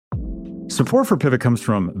Support for Pivot comes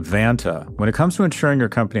from Vanta. When it comes to ensuring your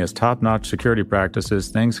company has top-notch security practices,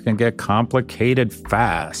 things can get complicated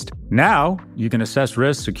fast. Now, you can assess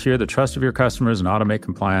risk, secure the trust of your customers, and automate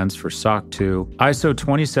compliance for SOC 2, ISO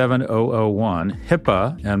 27001,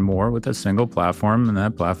 HIPAA, and more with a single platform, and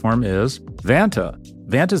that platform is Vanta.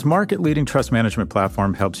 Vanta's market-leading trust management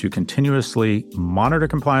platform helps you continuously monitor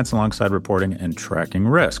compliance alongside reporting and tracking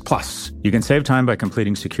risk. Plus, you can save time by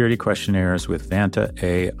completing security questionnaires with Vanta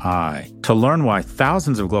AI. To learn why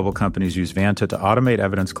thousands of global companies use Vanta to automate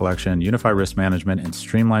evidence collection, unify risk management, and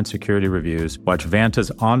streamline security reviews, watch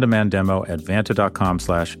Vanta's on-demand demo at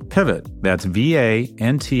vanta.com/pivot. That's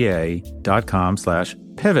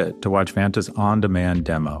VANTA.com/pivot to watch Vanta's on-demand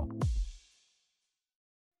demo.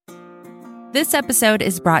 This episode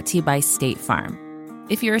is brought to you by State Farm.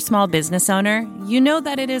 If you're a small business owner, you know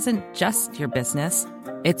that it isn't just your business,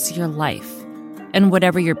 it's your life. And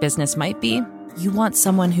whatever your business might be, you want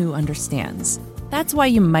someone who understands. That's why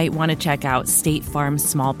you might want to check out State Farm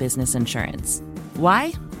Small Business Insurance.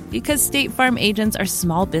 Why? Because State Farm agents are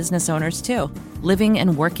small business owners too, living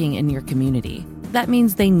and working in your community. That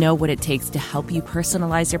means they know what it takes to help you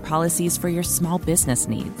personalize your policies for your small business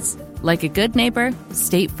needs. Like a good neighbor,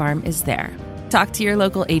 State Farm is there. Talk to your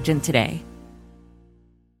local agent today.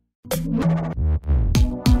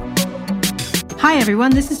 Hi,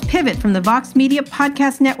 everyone. This is Pivot from the Vox Media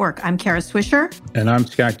Podcast Network. I'm Kara Swisher. And I'm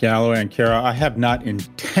Scott Galloway. And Kara, I have not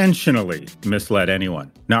intentionally misled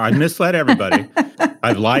anyone. Now, I've misled everybody.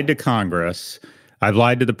 I've lied to Congress. I've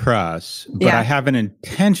lied to the press, but I haven't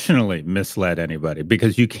intentionally misled anybody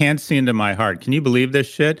because you can't see into my heart. Can you believe this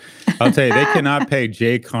shit? I'll tell you, they cannot pay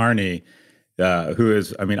Jay Carney, who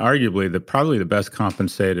is, arguably probably the best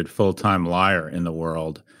compensated full-time liar in the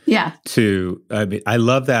world. Yeah. I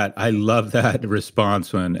love that. I love that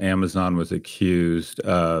response when Amazon was accused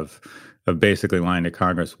of basically lying to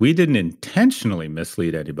Congress. We didn't intentionally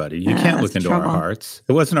mislead anybody. You can't look into our hearts.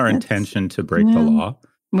 It wasn't our intention to break the law.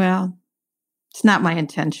 Well, it's not my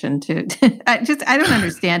intention to. I don't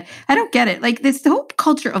understand. I don't get it. Like this whole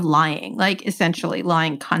culture of lying, like essentially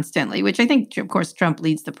lying constantly, which I think, of course, Trump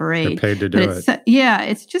leads the parade. They're paid to do it.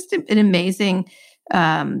 It's just an amazing.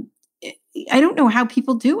 I don't know how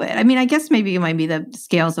people do it. I mean, I guess maybe it might be the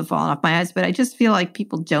scales have fallen off my eyes, but I just feel like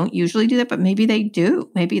people don't usually do that. But maybe they do.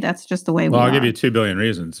 Maybe that's just the way we are. Well, I'll give you 2 billion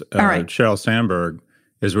reasons. All right. Sheryl Sandberg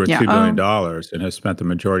is worth $2 billion and has spent the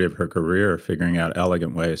majority of her career figuring out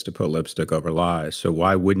elegant ways to put lipstick over lies. So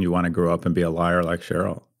why wouldn't you want to grow up and be a liar like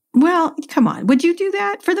Sheryl? Well, come on. Would you do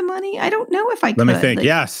that for the money? I don't know if I could. Let me think.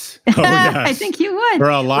 Yes. Oh, yes. I think you would. For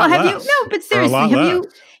a lot less. But seriously,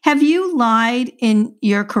 have you lied in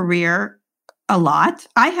your career a lot?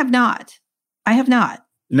 I have not.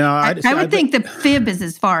 No, I would think the fib is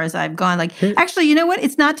as far as I've gone. Like, actually, you know what?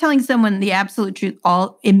 It's not telling someone the absolute truth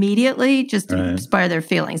all immediately just to inspire their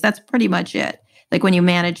feelings. That's pretty much it. Like when you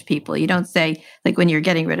manage people, you don't say, like when you're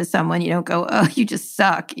getting rid of someone, you don't go, oh, you just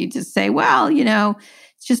suck. You just say, well,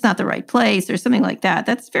 it's just not the right place or something like that.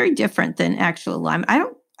 That's very different than actual lie.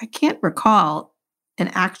 I can't recall an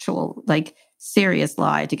actual, like, serious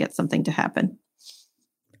lie to get something to happen.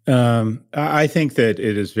 I think that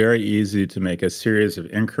it is very easy to make a series of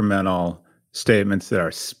incremental statements that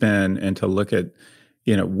are spin and to look at,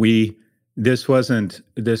 this wasn't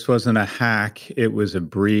a hack. It was a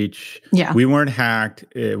breach. Yeah. We weren't hacked.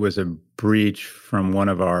 It was a breach from one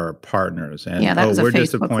of our partners. And that was we're Facebook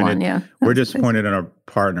disappointed. One, yeah. We're disappointed in our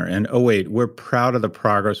partner. And we're proud of the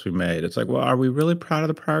progress we made. It's like, well, are we really proud of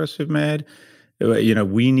the progress we've made?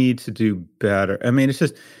 We need to do better. I mean, it's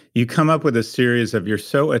just, you come up with a series of, you're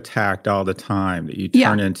so attacked all the time that you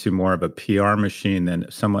turn into more of a PR machine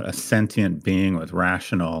than somewhat a sentient being with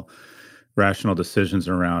rational decisions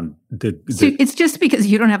around So it's just because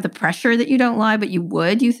you don't have the pressure that you don't lie, but you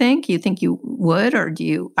would, you think? You think you would, or do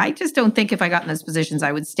you? I just don't think if I got in those positions,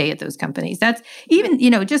 I would stay at those companies. That's even,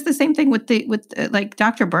 just the same thing with like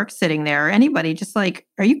Dr. Burke sitting there or anybody, just like,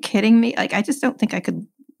 are you kidding me? Like, I just don't think I could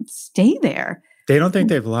stay there. They don't think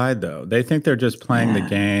they've lied, though. They think they're just playing the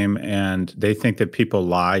game, and they think that people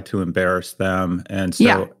lie to embarrass them. And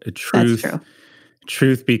so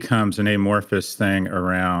truth becomes an amorphous thing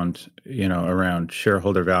around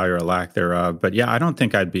shareholder value or lack thereof. But I don't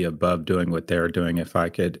think I'd be above doing what they're doing if I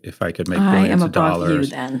could make billions of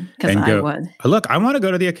dollars. I am above you then, because I would. Look, I want to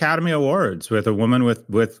go to the Academy Awards with a woman with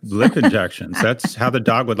lip injections. That's how the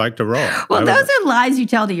dog would like to roll. Well, those are lies you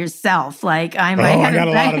tell to yourself. Like I got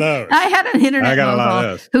a lot of those. I had an internet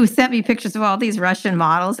mogul who sent me pictures of all these Russian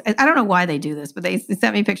models. I don't know why they do this, but they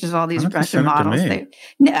sent me pictures of all these Russian models.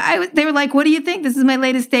 They were like, "What do you think? This is my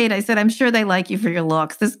latest date." I said, "I'm sure they like you for your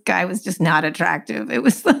looks." This guy was just not attractive. It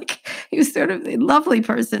was like, he was sort of a lovely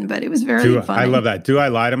person, but it was very funny. I love that. Do I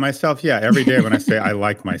lie to myself? Yeah, every day when I say I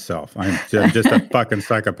like myself, I'm just a fucking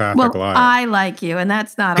psychopathic liar. I like you, and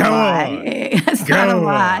that's not a lie. That's not a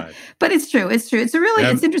lie. But it's true. It's true. It's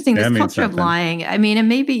it's interesting, this culture of lying. I mean, and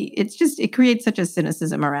maybe it creates such a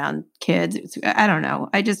cynicism around kids. I don't know.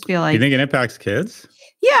 I just feel like... You think it impacts kids?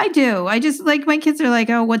 Yeah, I do. I just like, my kids are like,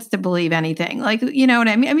 oh, what's to believe anything? Like, you know what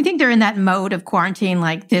I mean? I think they're in that mode of quarantine,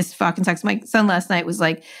 like, this fucking sucks. My son last night was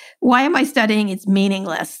like, why am I studying? It's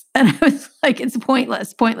meaningless. And I was like, it's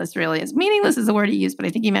pointless. Pointless, really. It's meaningless is the word he used, but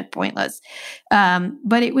I think he meant pointless.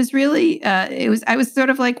 But it was really, I was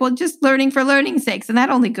sort of like, well, just learning for learning's sakes. And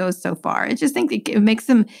that only goes so far. I just think it makes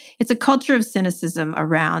them, it's a culture of cynicism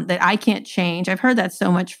around that I can't change. I've heard that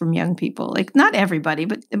so much from young people, like not everybody,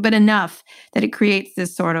 but enough that it creates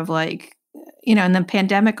this sort of like, you know, and the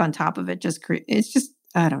pandemic on top of it it's just,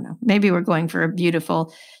 I don't know. Maybe we're going for a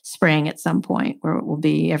beautiful spring at some point where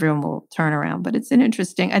everyone will turn around. But it's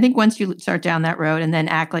I think once you start down that road and then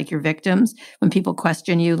act like you're victims, when people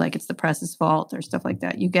question you, like it's the press's fault or stuff like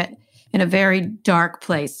that, you get in a very dark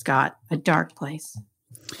place, Scott, a dark place.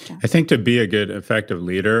 I think to be a good, effective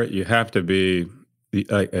leader, you have to be,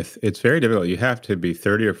 it's very difficult. You have to be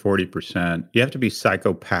 30 or 40%. You have to be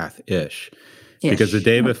psychopath-ish. Because the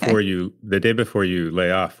day before you lay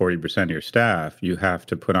off 40% of your staff, you have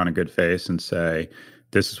to put on a good face and say,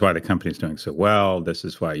 this is why the company's doing so well. This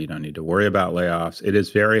is why you don't need to worry about layoffs. It is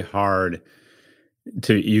very hard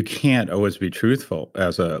you can't always be truthful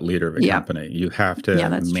as a leader of a company. You have to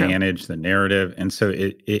manage the narrative. And so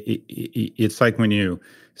it's like when you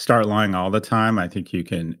start lying all the time, I think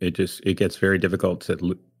it gets very difficult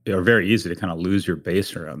or very easy to kind of lose your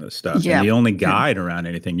base around this stuff. Yeah. And the only guide around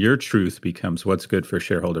anything, your truth becomes what's good for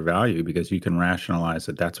shareholder value because you can rationalize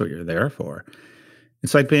that that's what you're there for.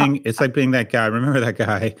 It's like being that guy. Remember that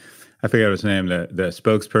guy? I forget his name. The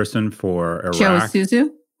spokesperson for Iraq. Joe Isuzu?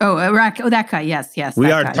 Oh, Iraq. Oh, that guy. Yes.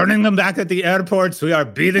 We are turning them back at the airports. We are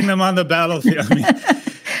beating them on the battlefield. I mean,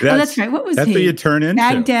 that's right. What was that's he? what you turn into.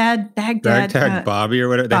 Baghdad Bobby or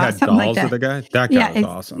whatever. They had dolls with the guy. That guy was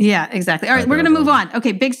awesome. Yeah, exactly. All right, we're going to move on.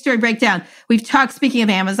 Okay, big story breakdown. Speaking of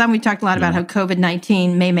Amazon, we talked a lot about how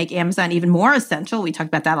COVID-19 may make Amazon even more essential. We talked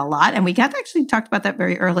about that a lot, and we actually talked about that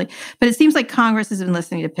very early. But it seems like Congress has been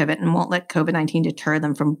listening to Pivot and won't let COVID-19 deter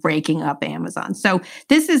them from breaking up Amazon. So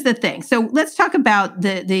this is the thing. So let's talk about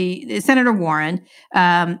the Senator Warren.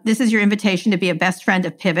 This is your invitation to be a best friend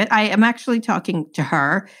of Pivot. I am actually talking to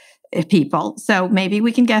her. People. So maybe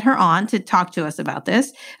we can get her on to talk to us about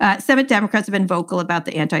this. Senate Democrats have been vocal about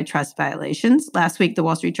the antitrust violations. Last week, the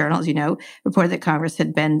Wall Street Journal, as you know, reported that Congress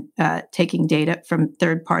had been taking data from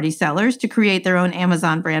third-party sellers to create their own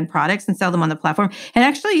Amazon brand products and sell them on the platform. And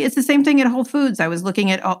actually, it's the same thing at Whole Foods. I was looking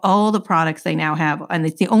at all the products they now have, and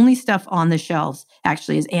it's the only stuff on the shelves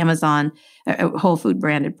actually is Amazon Whole Food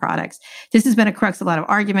branded products. This has been a crux of a lot of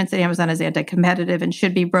arguments that Amazon is anti-competitive and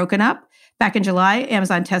should be broken up. Back in July,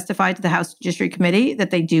 Amazon testified to the House Judiciary Committee that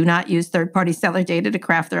they do not use third-party seller data to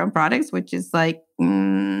craft their own products, which is like,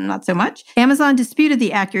 not so much. Amazon disputed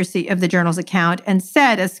the accuracy of the Journal's account and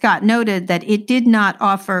said, as Scott noted, that it did not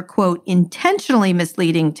offer, quote, intentionally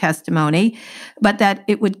misleading testimony, but that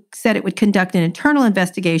it would conduct an internal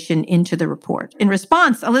investigation into the report. In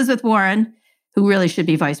response, Elizabeth Warren, who really should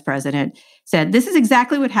be vice president, said, this is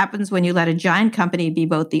exactly what happens when you let a giant company be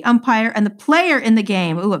both the umpire and the player in the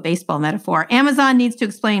game. Ooh, a baseball metaphor. Amazon needs to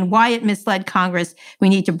explain why it misled Congress. We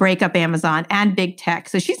need to break up Amazon and big tech.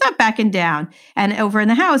 So she's not backing down. And over in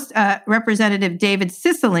the House, Representative David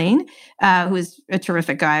Cicilline, who is a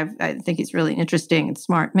terrific guy. I think he's really interesting and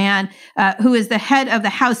smart man, who is the head of the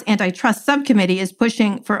House Antitrust Subcommittee, is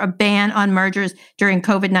pushing for a ban on mergers during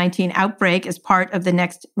COVID-19 outbreak as part of the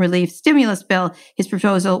next relief stimulus bill. His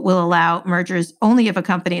proposal will allow mergers only if a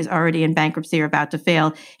company is already in bankruptcy or about to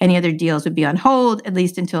fail. Any other deals would be on hold, at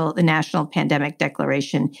least until the national pandemic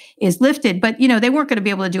declaration is lifted. But, you know, they weren't going to be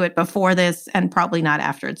able to do it before this and probably not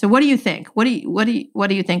after it. So what do you think? What do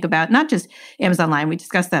you think about not just Amazon Line? We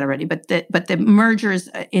discussed that already, but the mergers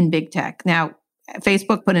in big tech. Now,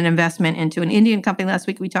 Facebook put an investment into an Indian company last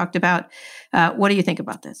week we talked about. What do you think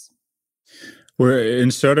about this? We're in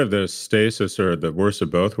sort of the stasis or the worst of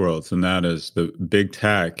both worlds, and that is the big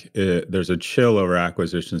tech. There's a chill over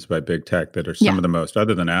acquisitions by big tech that are some of the most,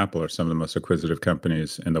 other than Apple, are some of the most acquisitive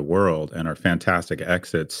companies in the world and are fantastic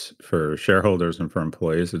exits for shareholders and for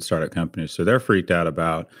employees at startup companies. So they're freaked out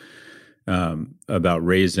about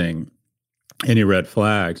raising any red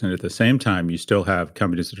flags. And at the same time, you still have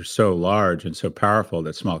companies that are so large and so powerful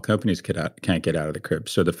that small companies can't get out of the crib.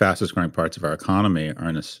 So the fastest growing parts of our economy are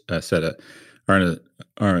in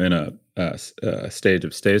a stage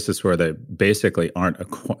of stasis where they basically aren't.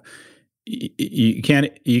 You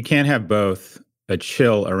can't have both a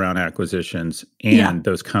chill around acquisitions and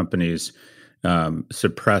those companies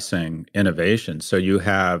suppressing innovation. So you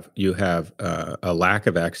have a lack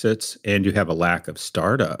of exits and you have a lack of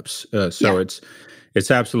startups.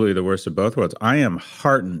 It's absolutely the worst of both worlds. I am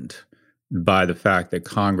heartened by the fact that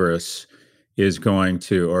Congress is going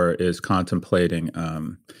to or is contemplating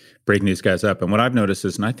breaking these guys up. And what I've noticed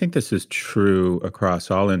is, and I think this is true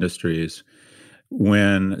across all industries,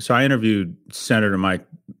 so I interviewed Senator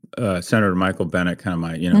Michael Bennet, kind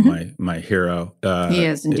of my hero. He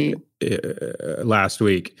is indeed. Last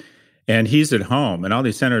week. And he's at home, and all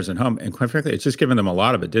these senators at home. And quite frankly, it's just given them a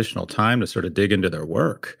lot of additional time to sort of dig into their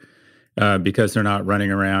work because they're not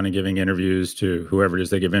running around and giving interviews to whoever it is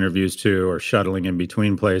they give interviews to, or shuttling in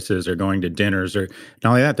between places, or going to dinners, or not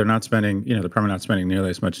only that, they're probably not spending nearly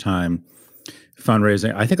as much time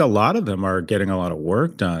fundraising. I think a lot of them are getting a lot of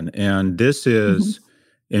work done. And this is,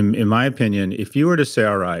 in my opinion, if you were to say,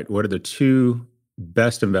 all right, what are the two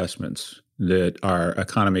best investments that our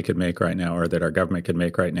economy could make right now, or that our government could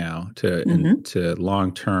make right now to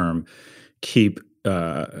long-term get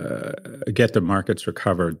the markets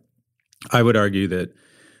recovered, I would argue that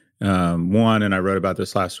one, and I wrote about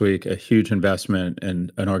this last week, a huge investment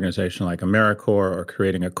in an organization like AmeriCorps, or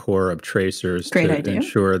creating a corps of tracers to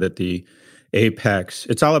ensure that the apex,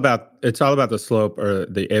 it's all about the slope or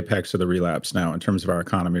the apex of the relapse now in terms of our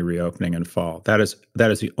economy reopening in fall. That is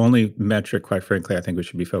the only metric, quite frankly, I think we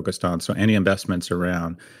should be focused on. So any investments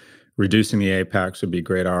around reducing the apex would be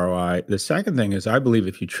great ROI. The second thing is, I believe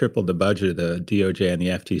if you tripled the budget of the DOJ and the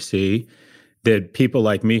FTC, that people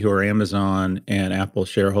like me who are Amazon and Apple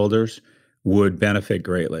shareholders would benefit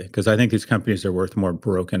greatly, because I think these companies are worth more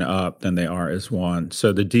broken up than they are as one.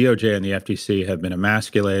 So the DOJ and the FTC have been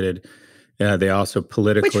emasculated. They also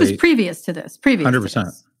politically, which was previous to this,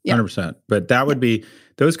 100%. But that would be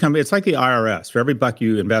those companies. It's like the IRS. For every buck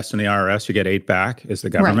you invest in the IRS, you get 8 back as the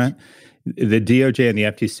government. Right. The DOJ and the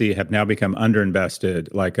FTC have now become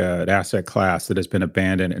underinvested, like an asset class that has been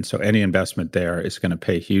abandoned. And so any investment there is going to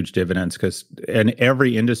pay huge dividends, because in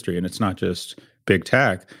every industry, and it's not just big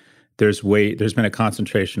tech, there's been a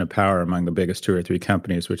concentration of power among the biggest 2 or 3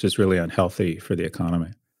 companies, which is really unhealthy for the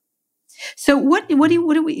economy. So do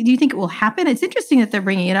you think it will happen? It's interesting that they're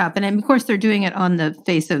bringing it up, and of course they're doing it on the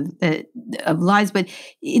face of lies. But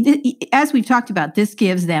as we've talked about, this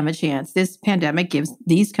gives them a chance. This pandemic gives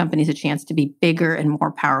these companies a chance to be bigger and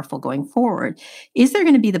more powerful going forward. Is there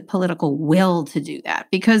going to be the political will to do that?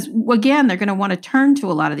 Because again, they're going to want to turn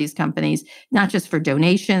to a lot of these companies, not just for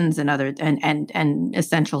donations and other and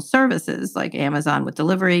essential services like Amazon with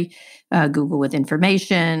delivery, Google with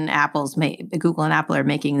information, Google and Apple are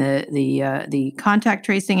making the contact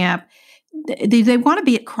tracing app. They want to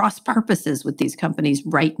be at cross purposes with these companies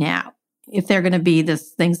right now, if they're going to be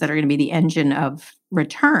things that are going to be the engine of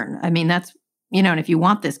return. I mean, that's, and if you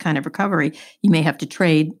want this kind of recovery, you may have to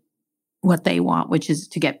trade what they want, which is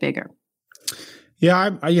to get bigger.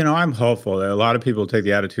 Yeah, I'm hopeful. A lot of people take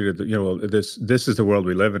the attitude of, this is the world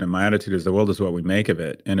we live in, and my attitude is the world is what we make of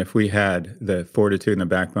it. And if we had the fortitude and the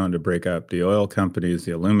backbone to break up the oil companies,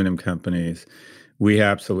 the aluminum companies, we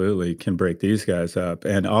absolutely can break these guys up.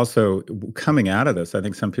 And also, coming out of this, I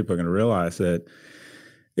think some people are going to realize that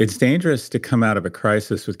it's dangerous to come out of a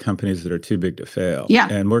crisis with companies that are too big to fail. Yeah.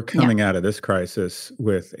 And we're coming out of this crisis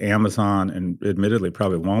with Amazon and admittedly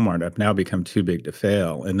probably Walmart have now become too big to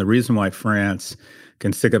fail. And the reason why France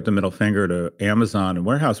can stick up the middle finger to Amazon and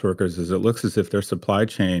warehouse workers is it looks as if their supply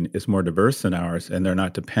chain is more diverse than ours, and they're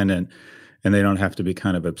not dependent, and they don't have to be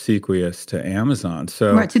kind of obsequious to Amazon.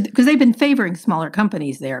 So, right, because they've been favoring smaller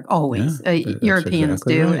companies there always. Europeans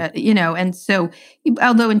exactly do, right. And so,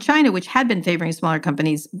 although in China, which had been favoring smaller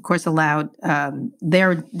companies, of course, allowed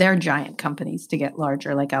their giant companies to get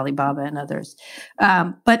larger, like Alibaba and others.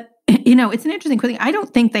 But it's an interesting thing. I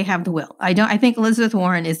don't think they have the will. I think Elizabeth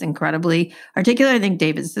Warren is incredibly articulate. I think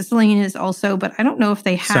David Cicilline is also, but I don't know if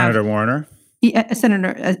they have Senator Warner.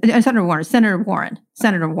 Senator Warren.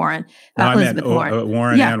 Elizabeth Warren.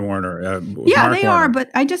 Warren and Warner. Mark they Warner. Are,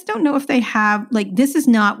 but I just don't know if they have, this is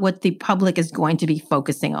not what the public is going to be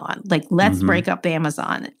focusing on. Let's break up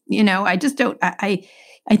Amazon. I just don't, I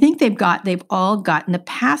think they've all gotten a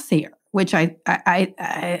pass here, which I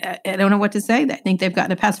don't know what to say. I think they've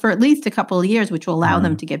gotten a pass for at least a couple of years, which will allow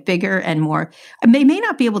them to get bigger and more. And they may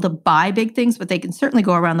not be able to buy big things, but they can certainly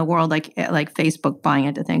go around the world like Facebook buying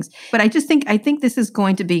into things. But I think this is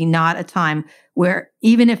going to be not a time where,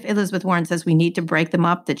 even if Elizabeth Warren says we need to break them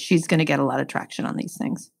up, that she's going to get a lot of traction on these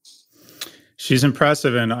things. She's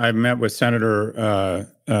impressive, and I met with Senator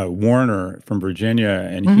Warner from Virginia,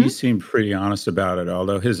 and he seemed pretty honest about it,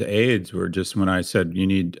 although his aides were just, when I said, you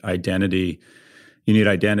need identity, you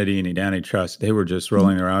need antitrust, they were just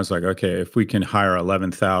rolling their eyes like, okay, if we can hire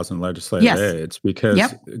 11,000 legislative aides,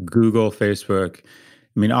 because Google, Facebook,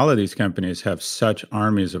 I mean, all of these companies have such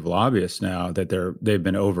armies of lobbyists now that they've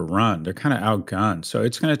been overrun. They're kind of outgunned. So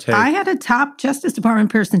it's going to take... I had a top Justice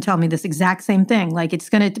Department person tell me this exact same thing. Like, it's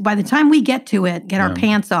going to, by the time we get to it, get our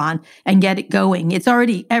pants on and get it going, it's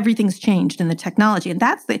already, everything's changed in the technology. And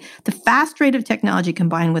that's the fast rate of technology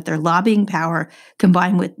combined with their lobbying power,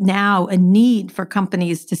 combined with now a need for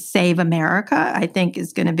companies to save America, I think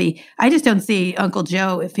is going to be... I just don't see Uncle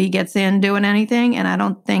Joe, if he gets in, doing anything. And I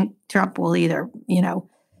don't think Trump will either,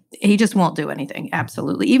 he just won't do anything.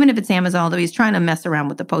 Absolutely. Even if it's Amazon, although he's trying to mess around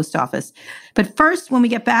with the post office. But first, when we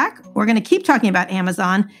get back, we're going to keep talking about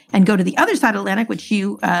Amazon and go to the other side of the Atlantic, which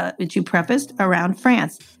you prefaced, around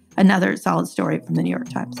France. Another solid story from the New York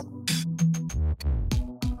Times.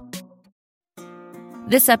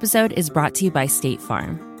 This episode is brought to you by State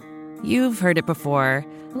Farm. You've heard it before.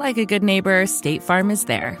 Like a good neighbor, State Farm is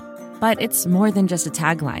there. But it's more than just a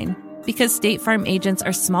tagline. Because State Farm agents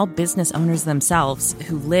are small business owners themselves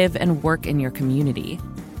who live and work in your community.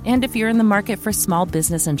 And if you're in the market for small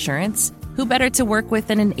business insurance, who better to work with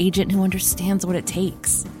than an agent who understands what it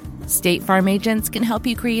takes? State Farm agents can help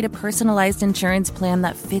you create a personalized insurance plan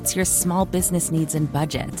that fits your small business needs and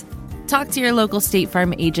budget. Talk to your local State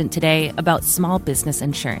Farm agent today about small business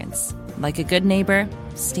insurance. Like a good neighbor,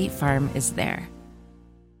 State Farm is there.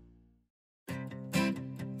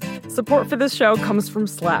 Support for this show comes from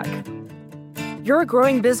Slack. You're a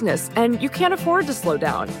growing business, and you can't afford to slow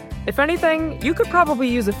down. If anything, you could probably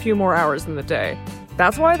use a few more hours in the day.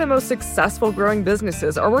 That's why the most successful growing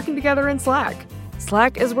businesses are working together in Slack.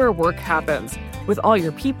 Slack is where work happens, with all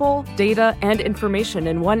your people, data, and information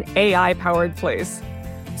in one AI-powered place.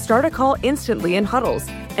 Start a call instantly in huddles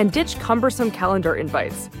and ditch cumbersome calendar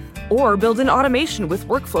invites. Or build an automation with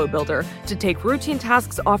Workflow Builder to take routine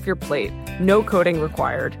tasks off your plate. No coding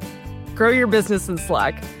required. Grow your business in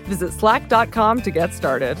Slack. Visit slack.com to get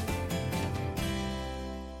started.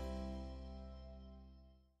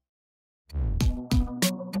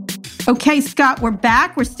 Okay, Scott, we're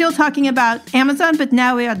back. We're still talking about Amazon, but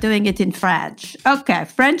now we are doing it in French. Okay,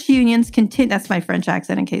 French unions continue. That's my French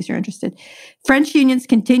accent, in case you're interested. French unions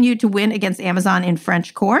continue to win against Amazon in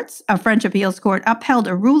French courts. A French appeals court upheld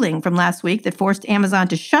a ruling from last week that forced Amazon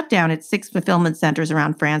to shut down its 6 fulfillment centers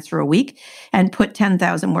around France for a week and put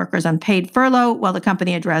 10,000 workers on paid furlough while the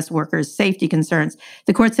company addressed workers' safety concerns.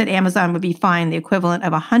 The court said Amazon would be fined the equivalent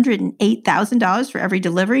of $108,000 for every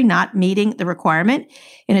delivery not meeting the requirement.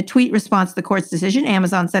 In a tweet response to the court's decision,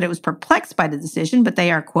 Amazon said it was perplexed by the decision, but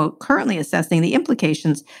they are, quote, currently assessing the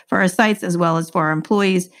implications for our sites as well as for our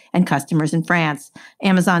employees and customers in France.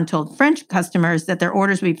 Amazon told French customers that their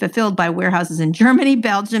orders would be fulfilled by warehouses in Germany,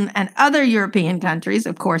 Belgium, and other European countries.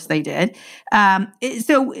 Of course they did.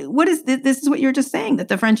 So what is this is what you're just saying, that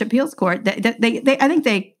the French appeals court, I think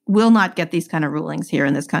they will not get these kind of rulings here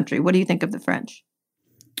in this country. What do you think of the French?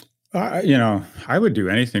 I would do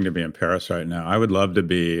anything to be in Paris right now. I would love to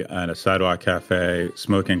be at a sidewalk cafe,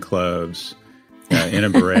 smoking cloves, in a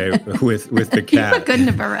beret with the cat. You look good in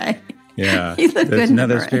a beret. Yeah. You look good in a beret.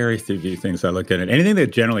 There's very few things I look at. Anything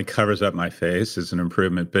that generally covers up my face is an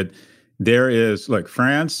improvement. But there is, like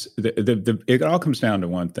France, it all comes down to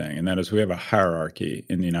one thing, and that is we have a hierarchy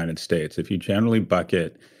in the United States. If you generally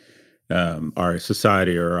bucket our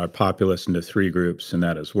society or our populace into 3 groups, and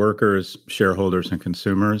that is workers, shareholders, and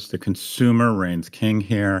consumers. The consumer reigns king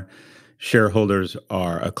here. Shareholders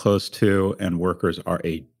are a close 2, and workers are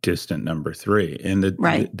a distant number 3. And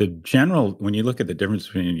the general, when you look at the difference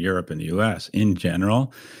between Europe and the U.S. in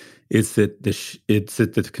general, it's that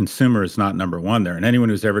the consumer is not number 1 there. And anyone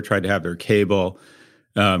who's ever tried to have their cable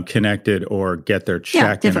connected or get their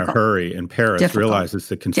check in a hurry in Paris realizes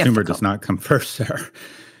the consumer does not come first there.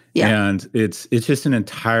 Yeah. And it's just an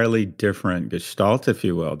entirely different gestalt, if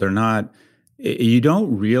you will. You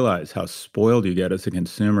don't realize how spoiled you get as a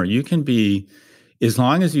consumer. You can be, as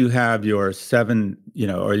long as you have your €7,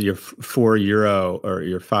 or your €4 or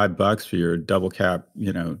your $5 for your double cap,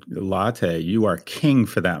 latte, you are king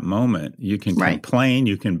for that moment. You can complain,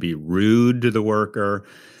 you can be rude to the worker.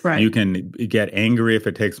 Right. You can get angry if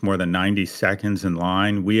it takes more than 90 seconds in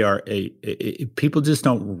line. We are people just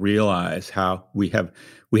don't realize how we have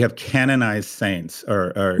canonized saints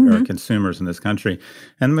or consumers in this country.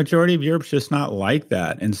 And the majority of Europe's just not like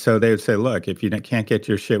that. And so they would say, look, if you can't get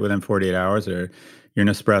your shit within 48 hours or your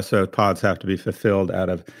Nespresso pods have to be fulfilled out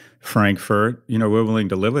of Frankfurt. We're willing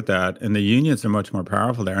to live with that. And the unions are much more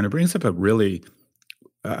powerful there. And it brings up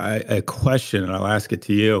a question, and I'll ask it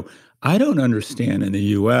to you. I don't understand in the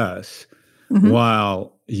U.S.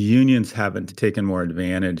 While unions haven't taken more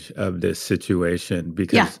advantage of this situation,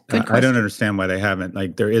 because I don't understand why they haven't.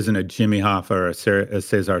 Like, there isn't a Jimmy Hoffa or a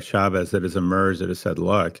Cesar Chavez that has emerged that has said,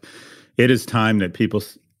 look, it is time that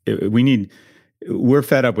we're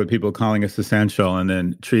fed up with people calling us essential and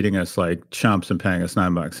then treating us like chumps and paying us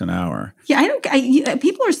 $9 an hour. Yeah,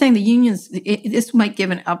 people are saying the unions, this might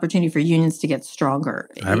give an opportunity for unions to get stronger.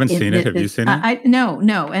 I haven't seen it. Have you seen it?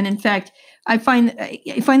 No. And in fact, I find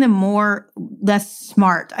them less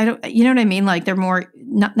smart. You know what I mean? Like, they're more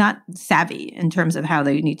not savvy in terms of how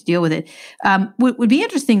they need to deal with it. What would be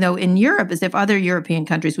interesting, though, in Europe is if other European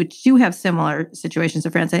countries, which do have similar situations to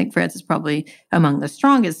France, I think France is probably among the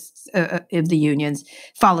strongest of the unions,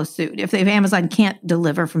 follow suit. If Amazon can't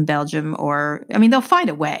deliver from Belgium, they'll find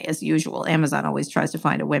a way, as usual. Amazon always tries to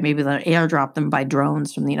find a way. Maybe they'll airdrop them by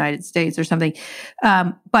drones from the United States or something.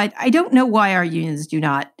 But I don't know why our unions do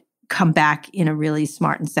not come back in a really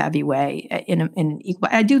smart and savvy way.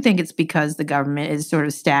 I do think it's because the government is sort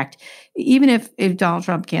of stacked. Even if Donald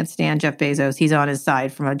Trump can't stand Jeff Bezos, he's on his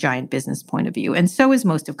side from a giant business point of view. And so is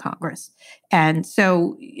most of Congress. And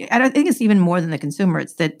so I don't think it's even more than the consumer.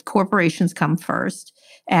 It's that corporations come first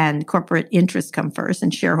and corporate interests come first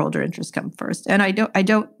and shareholder interests come first. And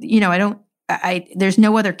there's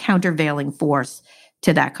no other countervailing force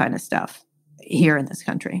to that kind of stuff here in this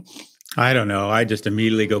country. I don't know. I just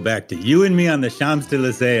immediately go back to you and me on the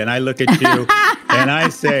Champs-Élysées, and I look at you and I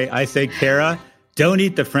say, Kara, don't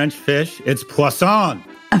eat the French fish. It's poisson.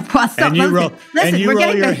 Poisson. And you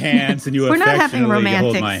roll your hands and you we're not having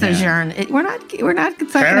romantic sojourn. We're not. It's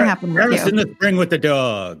not going to happen with you. In the spring with the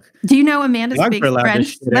dog. Do you know Amanda speaks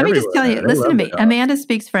French? Let me just tell you. Listen to me. Amanda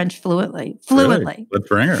speaks French fluently. Really? Let's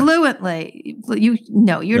bring her. Fluently.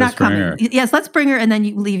 You're not coming. Yes, let's bring her, and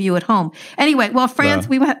then leave you at home. Anyway, well, France,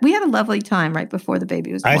 we had a lovely time right before the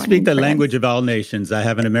baby was born. I speak the language of all nations. I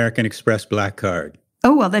have an American Express black card.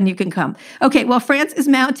 Oh, well, then you can come. Okay, well, France is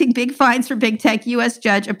mounting big fines for big tech. U.S.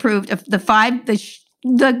 judge approved of the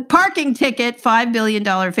parking ticket, $5 billion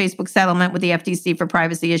Facebook settlement with the FTC for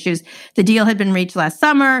privacy issues. The deal had been reached last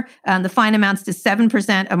summer. The fine amounts to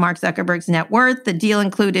 7% of Mark Zuckerberg's net worth. The deal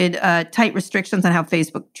included tight restrictions on how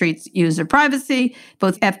Facebook treats user privacy.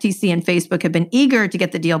 Both FTC and Facebook have been eager to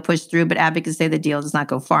get the deal pushed through, but advocates say the deal does not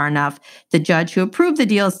go far enough. The judge who approved the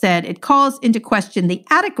deal said it calls into question the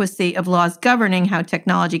adequacy of laws governing how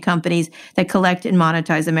technology companies that collect and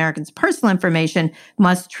monetize Americans' personal information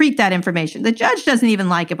must treat that information. The judge doesn't even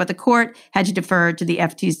like it, but the court had to defer to the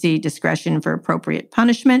FTC discretion for appropriate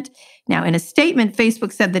punishment. Now, in a statement,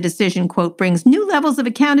 Facebook said the decision, quote, brings new levels of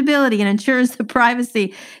accountability and ensures the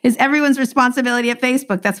privacy is everyone's responsibility at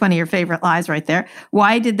Facebook. That's one of your favorite lies right there.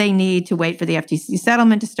 Why did they need to wait for the FTC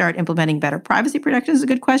settlement to start implementing better privacy protections is a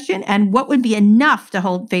good question. And what would be enough to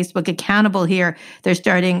hold Facebook accountable here? They're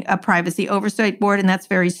starting a privacy oversight board, and that's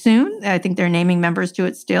very soon. I think they're naming members to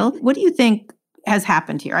it still. What do you think has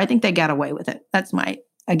happened here? I think they got away with it. That's my,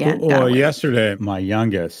 again. Well, yesterday, my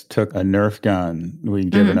youngest took a Nerf gun we'd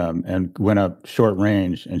given him and went up short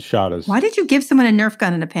range and shot us. Why did you give someone a Nerf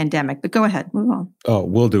gun in a pandemic? But go ahead, move on. Oh,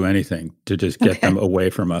 we'll do anything to just get them away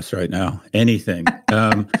from us right now. Anything.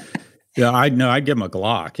 I'd give him a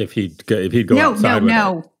Glock if he'd go outside with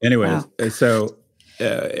it. Anyways,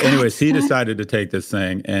 anyways, he decided to take this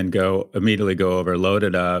thing and immediately go over, load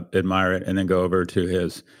it up, admire it, and then go over to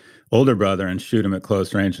his older brother and shoot him at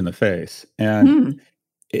close range in the face. And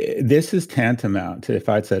this is tantamount to if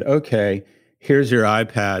I'd said, okay, here's your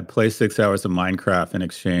iPad, play 6 hours of Minecraft in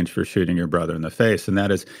exchange for shooting your brother in the face. And that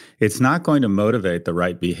is, it's not going to motivate the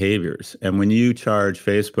right behaviors. And when you charge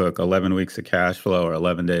Facebook 11 weeks of cash flow or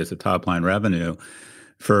 11 days of top line revenue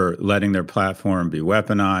for letting their platform be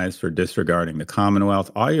weaponized, for disregarding the Commonwealth,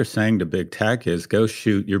 all you're saying to big tech is go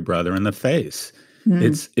shoot your brother in the face.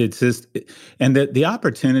 It's just, and the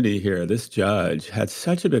opportunity here, this judge had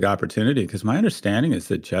such a big opportunity because my understanding is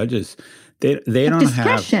that judges, they don't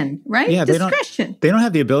discretion, have right? Yeah, discretion. They don't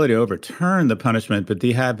have the ability to overturn the punishment, but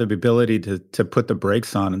they have the ability to put the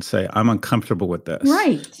brakes on and say, I'm uncomfortable with this.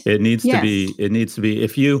 Right. It needs to be.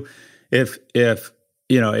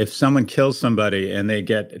 If someone kills somebody and they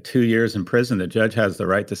get 2 years in prison, the judge has the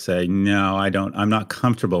right to say, no, I'm not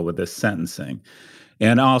comfortable with this sentencing.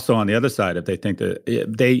 And also on the other side, if they think that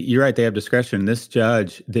you're right, they have discretion. This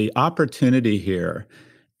judge, the opportunity here,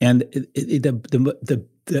 and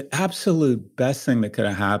the absolute best thing that could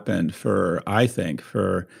have happened for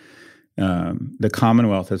the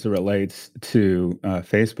Commonwealth as it relates to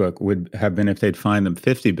Facebook would have been if they'd fined them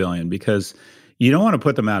 $50 billion, because you don't want to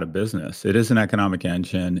put them out of business. It is an economic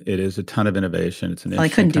engine. It is a ton of innovation. It's an Well, they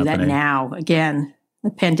couldn't do that now. Again, the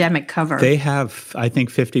pandemic cover. They have, I think,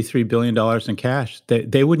 $53 billion in cash.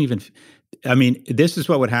 They wouldn't even. I mean, this is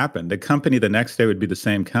what would happen. The company the next day would be the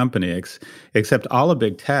same company, except all of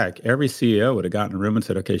big tech. Every CEO would have gotten in a room and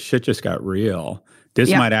said, okay, shit just got real. This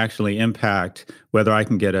might actually impact whether I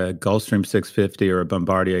can get a Gulfstream 650 or a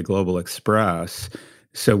Bombardier Global Express.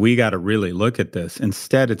 So we got to really look at this.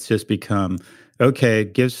 Instead, it's just become, okay,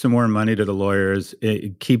 give some more money to the lawyers,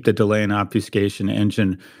 keep the delay and obfuscation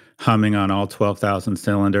engine humming on all 12,000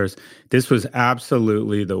 cylinders. This was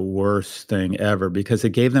absolutely the worst thing ever, because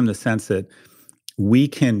it gave them the sense that we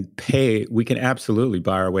can absolutely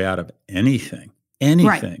buy our way out of anything.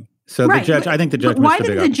 Right. So the judge, I think the judge. Why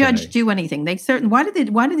didn't the judge do anything? Why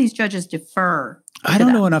do these judges defer? I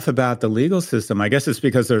don't know enough about the legal system. I guess it's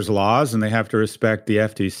because there's laws and they have to respect the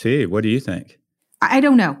FTC. What do you think? I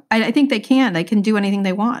don't know. I think they can. They can do anything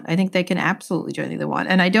they want. I think they can absolutely do anything they want.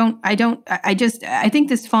 And I think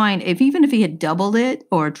this fine, even if he had doubled it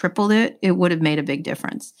or tripled it, it would have made a big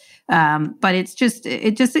difference. But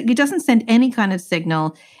it doesn't send any kind of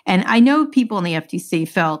signal. And I know people in the FTC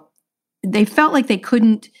felt like they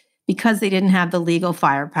couldn't, because they didn't have the legal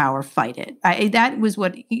firepower, fight it. That was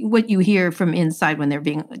what you hear from inside when they're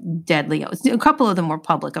being deadly. A couple of them were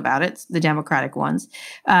public about it, the Democratic ones.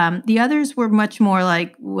 The others were much more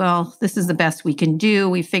like, well, this is the best we can do.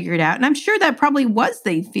 We figured it out. And I'm sure that probably was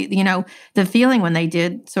the feeling when they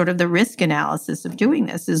did sort of the risk analysis of doing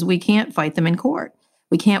this, is we can't fight them in court.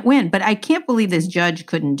 We can't win. But I can't believe this judge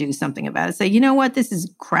couldn't do something about it. Say, you know what, this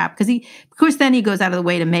is crap. Because of course, then he goes out of the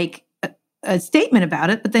way to make a statement about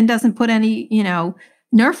it, but then doesn't put any,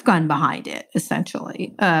 Nerf gun behind it,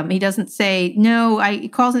 essentially. He doesn't say, no, he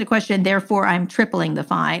calls into question, therefore I'm tripling the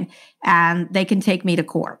fine and they can take me to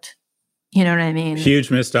court. You know what I mean? Huge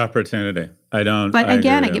missed opportunity. But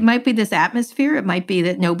again, it might be this atmosphere. It might be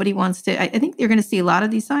that nobody wants to. I think you're going to see a lot of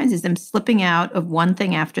these signs is them slipping out of one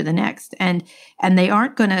thing after the next. And they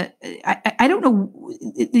aren't going to, I don't know.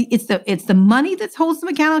 It's the money that holds them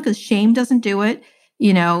accountable, because shame doesn't do it.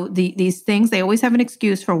 These things, they always have an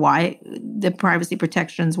excuse for why the privacy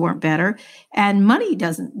protections weren't better. And money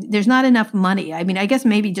there's not enough money. I mean, I guess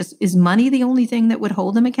maybe just, is money the only thing that would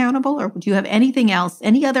hold them accountable? Or do you have anything else,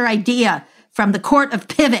 any other idea from the court of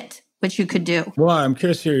pivot, which you could do? Well, I'm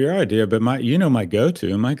curious to hear your idea, but my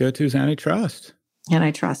go-to is antitrust.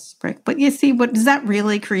 Antitrust break. But you see, what does that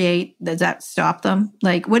really create? Does that stop them?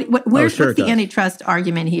 Like, what's the antitrust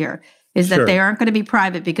argument here? Is that they aren't going to be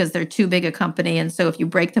private because they're too big a company. And so if you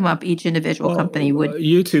break them up, each individual company would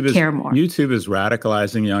care more. YouTube is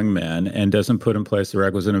radicalizing young men and doesn't put in place the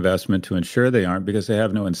requisite investment to ensure they aren't, because they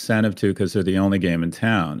have no incentive to, because they're the only game in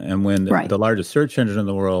town. And when the largest search engine in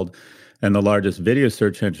the world and the largest video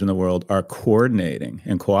search engine in the world are coordinating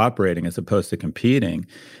and cooperating as opposed to competing,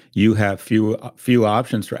 you have few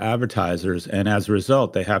options for advertisers, and as a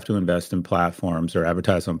result, they have to invest in platforms or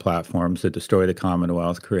advertise on platforms that destroy the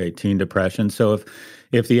Commonwealth, create teen depression. So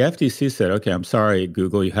if the FTC said, okay, I'm sorry,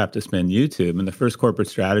 Google, you have to spend YouTube, in the first corporate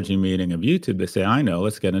strategy meeting of YouTube, they say, I know,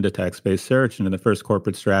 let's get into text-based search. And in the first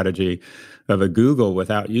corporate strategy of a Google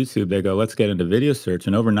without YouTube, they go, let's get into video search.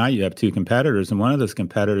 And overnight, you have two competitors. And one of those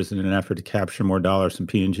competitors, in an effort to capture more dollars from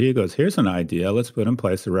P&G, goes, here's an idea. Let's put in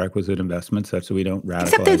place the requisite investment such that we don't radicalize.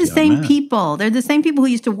 Except they're the same people. They're the same people who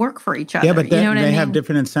used to work for each other. Yeah, but they have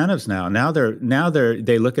different incentives now. Now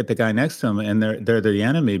they look at the guy next to them and they're the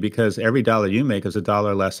enemy, because every dollar you make is a dollar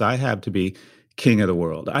less I have to be king of the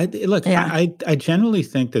world. I generally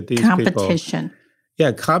think that these competition.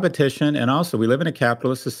 Competition. And also, we live in a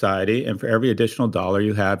capitalist society, and for every additional dollar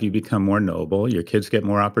you have, you become more noble. Your kids get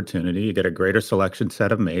more opportunity. You get a greater selection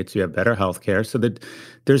set of mates. You have better health care. So that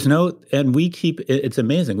it's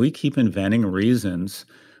amazing. We keep inventing reasons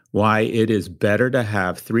why it is better to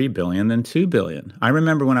have 3 billion than 2 billion. I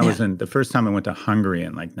remember when I was the first time I went to Hungary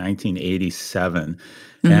in like 1987,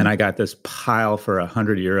 and I got this pile for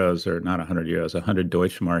 100 euros, or not 100 euros, 100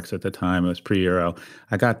 Deutschmarks at the time. It was pre-Euro.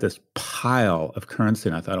 I got this pile of currency,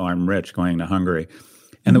 and I thought, oh, I'm rich going to Hungary.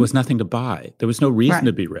 And there was nothing to buy. There was no reason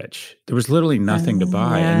to be rich. There was literally nothing to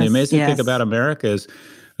buy. And the amazing thing about America is,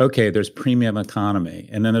 okay, there's premium economy,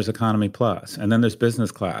 and then there's economy plus, and then there's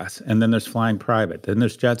business class, and then there's flying private, then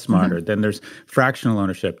there's JetSmarter, then there's fractional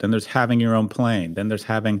ownership, then there's having your own plane, then there's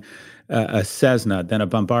having a Cessna, then a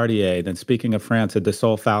Bombardier, then, speaking of France, a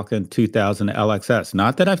Dassault Falcon 2000 LXS.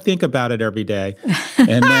 Not that I think about it every day.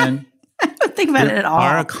 And then think about it at all.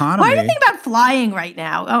 Our economy. Why do you think about flying right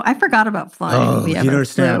now? Oh, I forgot about flying. Oh, you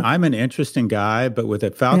understand? I'm an interesting guy, but with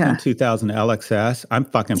a Falcon 2000 LXS, I'm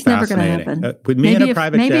fucking fascinating. Never gonna happen. With me in a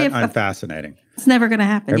private jet, I'm fascinating. It's never going to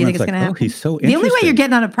happen. You think it's going to happen? Oh, he's so interesting. The only way you're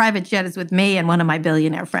getting on a private jet is with me and one of my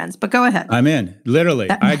billionaire friends. But go ahead. I'm in. Literally,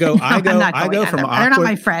 I go from awkward. They're not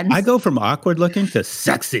my friends. I go from awkward looking to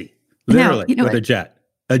sexy. Literally, with a jet.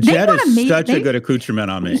 A jet is such a good accoutrement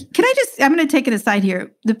on me. I'm going to take it aside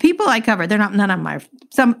here. The people I cover, they're not none of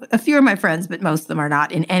a few are my friends, but most of them are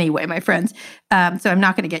not in any way my friends. So I'm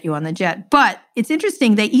not going to get you on the jet. But it's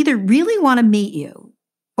interesting. They either really want to meet you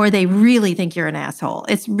or they really think you're an asshole.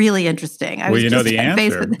 It's really interesting. Well, you know the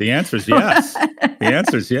answer. The answer is yes. The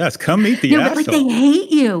answer is yes. Come meet the asshole. But they hate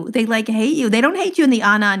you. They hate you. They don't hate you in the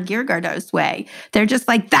Anand Giridharadas way. They're just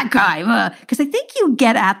like, that guy. Because I think you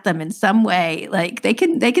get at them in some way. Like they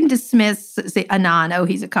can dismiss, say, Anand, oh,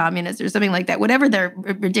 he's a communist or something like that. Whatever their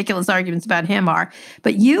ridiculous arguments about him are.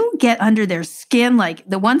 But you get under their skin. Like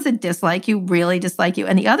the ones that dislike you really dislike you.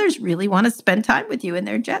 And the others really want to spend time with you in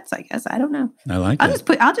their jets, I guess. I don't know. I like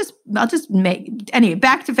that. I'll just make, anyway,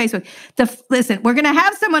 back to Facebook. Listen, we're going to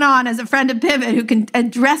have someone on as a friend of Pivot who can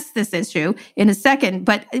address this issue in a second,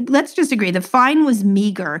 but let's just agree. The fine was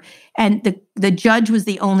meager and the judge was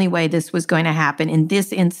the only way this was going to happen in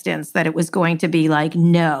this instance, that it was going to be like,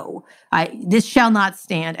 no, this shall not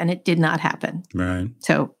stand, and it did not happen. Right.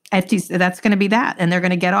 So FTC, that's going to be that, and they're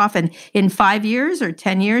going to get off, and in 5 years or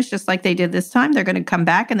 10 years, just like they did this time, they're going to come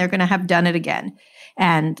back and they're going to have done it again.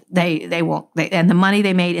 And they won't. And the money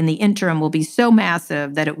they made in the interim will be so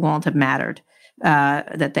massive that it won't have mattered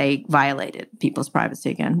that they violated people's privacy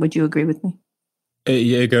again. Would you agree with me?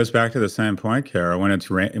 It goes back to the same point, Kara. When it's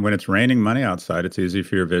raining money outside, it's easy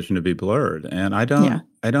for your vision to be blurred. And I think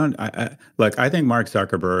Mark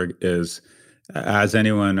Zuckerberg is, as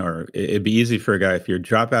anyone, or it'd be easy for a guy if you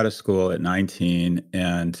drop out of school at 19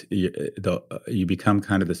 and you become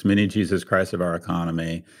kind of this mini Jesus Christ of our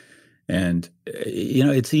economy. And,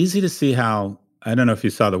 it's easy to see how, I don't know if you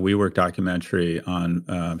saw the WeWork documentary on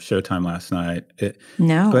Showtime last night.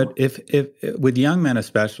 No. But if with young men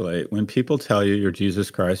especially, when people tell you you're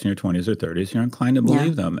Jesus Christ in your 20s or 30s, you're inclined to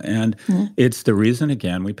believe them. And it's the reason,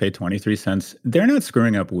 again, we pay 23 cents. They're not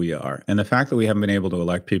screwing up, we are. And the fact that we haven't been able to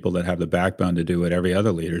elect people that have the backbone to do what every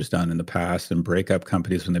other leader's done in the past and break up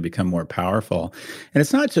companies when they become more powerful. And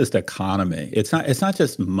it's not just economy. It's not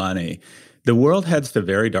just money. The world heads to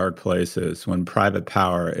very dark places when private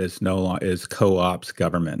power is co-ops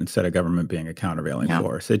government instead of government being a countervailing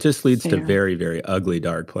force. It just leads to very, very ugly,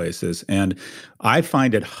 dark places. And I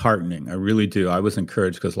find it heartening. I really do. I was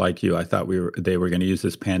encouraged because, like you, I thought they were going to use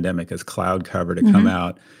this pandemic as cloud cover to come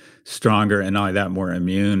out stronger, and not only that, more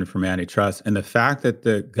immune from antitrust. And the fact that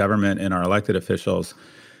the government and our elected officials,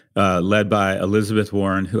 led by Elizabeth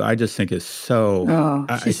Warren, who I just think is so...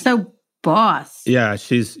 she's so boss. Yeah,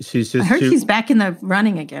 she's just... I heard she's back in the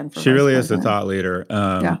running again. She really is the thought leader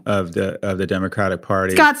of the Democratic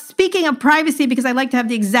Party. Scott, speaking of privacy, because I like to have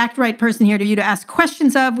the exact right person here to ask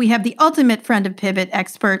questions of, we have the ultimate friend of Pivot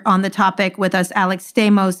expert on the topic with us, Alex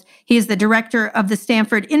Stamos. He is the director of the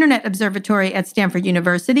Stanford Internet Observatory at Stanford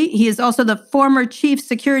University. He is also the former chief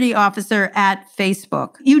security officer at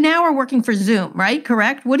Facebook. You now are working for Zoom, right?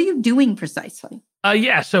 Correct? What are you doing precisely?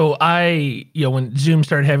 So when Zoom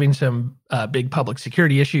started having some big public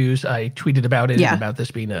security issues, I tweeted about it, about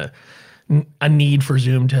this being a need for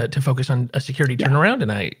Zoom to focus on a security turnaround.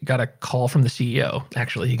 And I got a call from the CEO.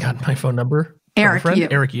 Actually, he got my phone number. Eric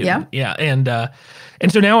Yuan. Yeah.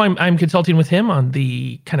 And so now I'm consulting with him on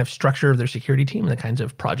the kind of structure of their security team and the kinds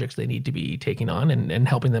of projects they need to be taking on and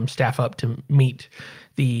helping them staff up to meet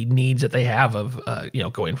the needs that they have of,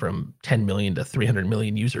 going from 10 million to 300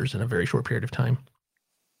 million users in a very short period of time.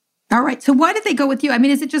 All right. So why did they go with you? I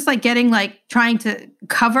mean, is it just like trying to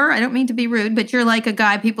cover? I don't mean to be rude, but you're like a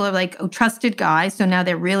guy, people are like, oh, trusted guy. So now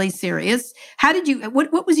they're really serious. How did you,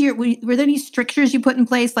 what was were there any strictures you put in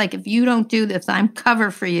place? Like, if you don't do this, I'm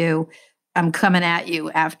cover for you, I'm coming at you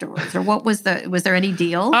afterwards. Or was there any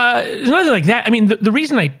deal? Nothing like that. I mean, the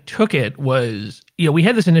reason I took it was, we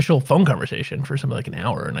had this initial phone conversation for something like an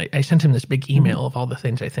hour, and I sent him this big email of all the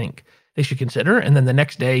things I think they should consider. And then the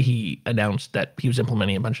next day he announced that he was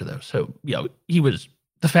implementing a bunch of those. So,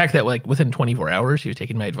 the fact that within 24 hours, he was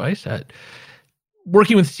taking my advice at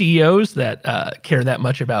working with CEOs that care that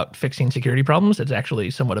much about fixing security problems. It's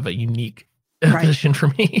actually somewhat of a unique position for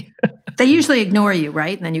me. They usually ignore you,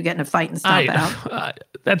 right? And then you get in a fight and stomp out.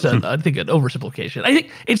 That's I think an oversimplification. I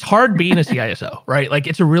think it's hard being a CISO, right? Like,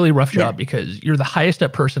 it's a really rough job because you're the highest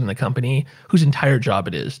up person in the company whose entire job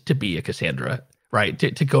it is to be a Cassandra, right?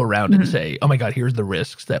 To go around and say, oh my God, here's the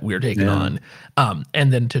risks that we're taking on.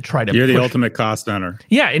 And then to try to You're the ultimate cost center.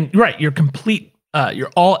 Yeah, and right, you're complete,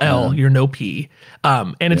 you're all L, you're no P.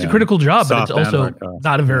 And it's a critical job, but it's also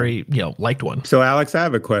not a very, liked one. So Alex, I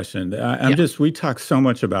have a question. We talk so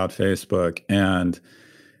much about Facebook and,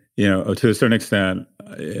 to a certain extent,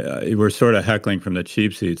 we're sort of heckling from the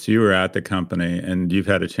cheap seats. You were at the company and you've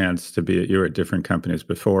had a chance you were at different companies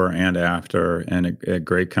before and after and at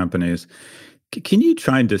great companies. Can you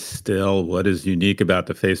try and distill what is unique about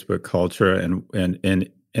the Facebook culture and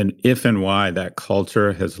if and why that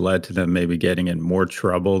culture has led to them maybe getting in more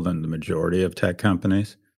trouble than the majority of tech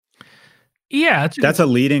companies? Yeah, that's a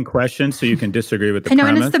leading question, so you can disagree with the premise.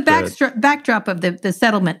 And it's the backdrop of the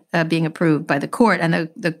settlement being approved by the court, and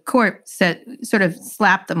the court sort of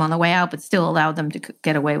slapped them on the way out, but still allowed them to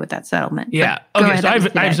get away with that settlement. Yeah. Okay. So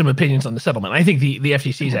I have some opinions on the settlement. I think the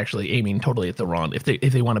FTC is actually aiming totally at the wrong. If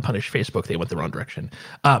they want to punish Facebook, they went the wrong direction.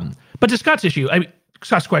 But to Scott's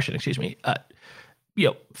question,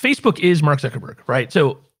 Facebook is Mark Zuckerberg, right?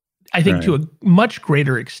 So I think to a much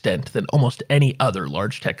greater extent than almost any other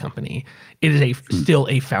large tech company, it is still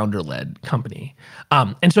a founder-led company.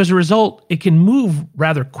 And so as a result, it can move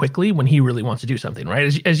rather quickly when he really wants to do something,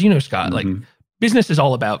 right? As you know, Scott, like business is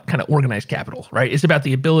all about kind of organized capital, right? It's about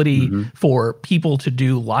the ability for people to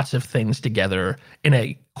do lots of things together in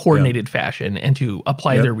a coordinated fashion and to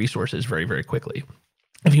apply their resources very, very quickly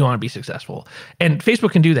if you want to be successful. And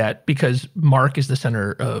Facebook can do that because Mark is the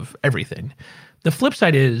center of everything. The flip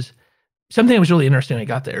side is, something that was really interesting when I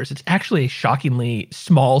got there is it's actually a shockingly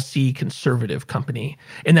small C conservative company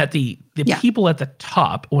in that the people at the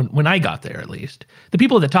top, when I got there at least, the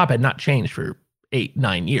people at the top had not changed for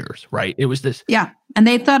 8-9 years, right? It was this. Yeah. And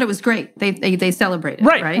they thought it was great. They celebrated.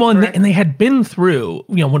 Right. Well, and they had been through,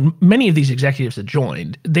 when many of these executives had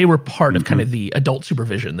joined, they were part of kind of the adult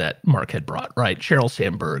supervision that Mark had brought, right? Sheryl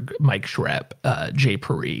Sandberg, Mike Schrepp, Jay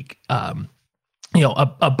Parikh,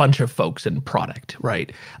 a bunch of folks in product,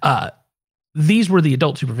 right? These were the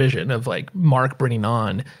adult supervision of like Mark bringing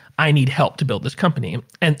on, I need help to build this company.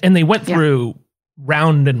 And they went through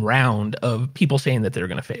round and round of people saying that they're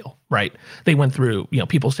going to fail, right? They went through,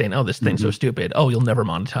 people saying, oh, this thing's so stupid. Oh, you'll never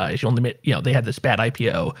monetize. You'll limit, they had this bad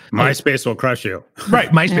IPO. MySpace will crush you. Right.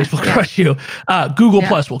 MySpace will crush you. Google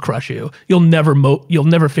Plus will crush you. You'll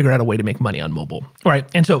never figure out a way to make money on mobile. Right.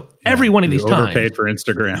 And so every one of these times. Overpaid for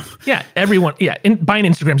Instagram. Everyone. Buying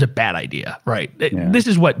Instagram's a bad idea. Right. This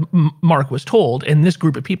is what Mark was told. And this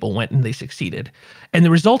group of people went and they succeeded. And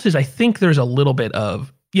the result is, I think there's a little bit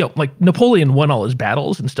of, like Napoleon won all his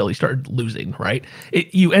battles and still he started losing, right?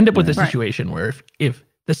 You end up with a situation where if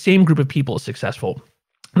the same group of people is successful,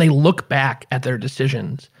 they look back at their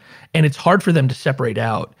decisions and it's hard for them to separate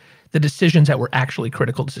out the decisions that were actually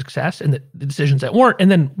critical to success and the decisions that weren't. And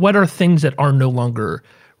then what are things that are no longer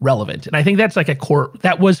relevant? And I think that's like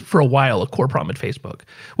that was for a while a core problem at Facebook,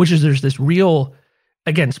 which is there's this real,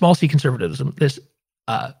 again, small c conservatism, this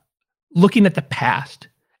looking at the past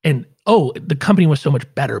and, the company was so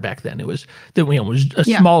much better back then. It was a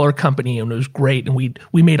smaller company and it was great. And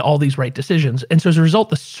we made all these right decisions. And so as a result,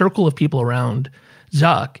 the circle of people around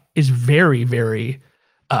Zuck is very, very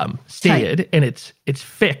stated and it's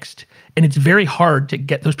fixed. And it's very hard to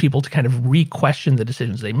get those people to kind of re-question the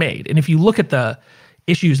decisions they made. And if you look at the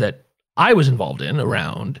issues that I was involved in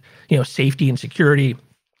around, safety and security,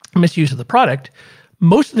 misuse of the product,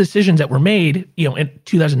 most of the decisions that were made, in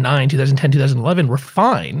 2009, 2010, 2011 were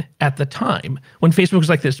fine at the time when Facebook was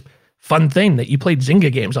like this fun thing that you played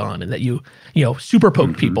Zynga games on and that you super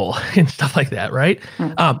poked people and stuff like that, right?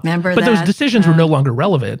 Remember but those decisions were no longer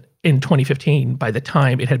relevant in 2015 by the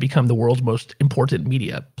time it had become the world's most important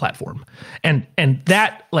media platform. And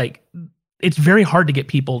that, like, it's very hard to get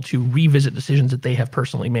people to revisit decisions that they have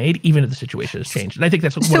personally made, even if the situation has changed. And I think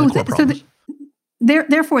that's one of the core problems.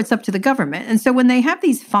 Therefore, it's up to the government. And so when they have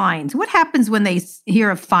these fines, what happens when they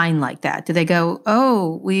hear a fine like that? Do they go,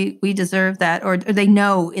 oh, we deserve that? Or do they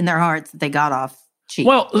know in their hearts that they got off cheap?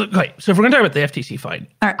 Well, okay. So if we're going to talk about the FTC fine,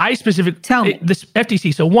 right. Tell me. This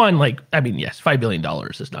FTC, so one, yes, $5 billion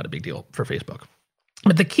is not a big deal for Facebook.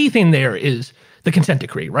 But the key thing there is the consent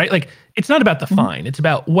decree, right? Like, it's not about the fine. It's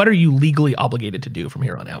about what are you legally obligated to do from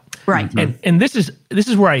here on out. Right. And this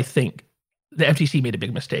is where I think the FTC made a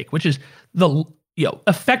big mistake, which is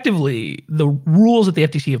effectively the rules that the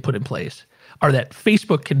FTC have put in place are that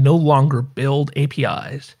Facebook can no longer build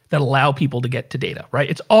APIs that allow people to get to data, right?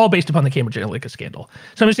 It's all based upon the Cambridge Analytica scandal.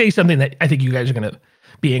 So I'm going to say something that I think you guys are going to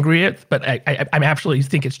be angry at, but I absolutely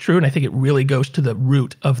think it's true, and I think it really goes to the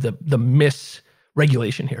root of the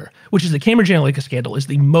misregulation here, which is the Cambridge Analytica scandal is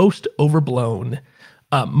the most overblown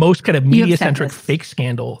most kind of media-centric fake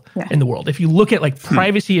scandal in the world. If you look at like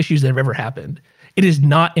privacy issues that have ever happened, it is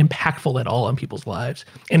not impactful at all on people's lives.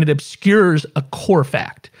 And it obscures a core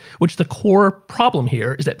fact, which the core problem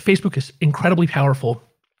here is that Facebook is incredibly powerful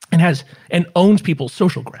and owns people's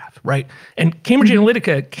social graph, right? And Cambridge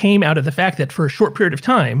Analytica came out of the fact that for a short period of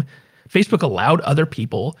time, Facebook allowed other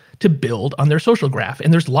people to build on their social graph.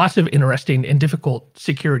 And there's lots of interesting and difficult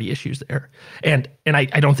security issues there. And I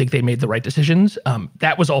don't think they made the right decisions.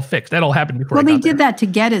 That was all fixed. That all happened before I got there. Well, they did that to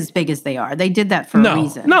get as big as they are. They did that for a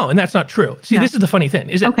reason. No, and that's not true. See, this is the funny thing.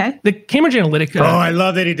 Is that the Cambridge Analytica... Oh, I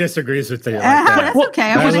love that he disagrees with you. That's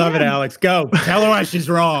okay. I love it, Alex. Go. Tell her why she's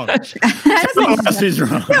wrong. Tell her why she's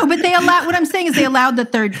wrong. No, but what I'm saying is they allowed the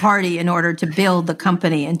third party in order to build the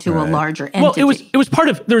company into a larger entity. Well, it was part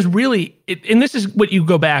of... There's really... and this is what you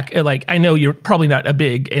go back... like, I know you're probably not a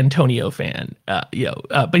big Antonio fan, but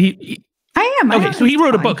he I am. Okay, so he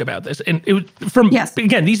wrote a book about this, and it was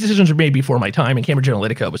again, these decisions were made before my time, and Cambridge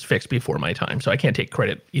Analytica was fixed before my time, so I can't take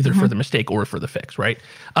credit either for the mistake or for the fix, right?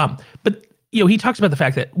 But he talks about the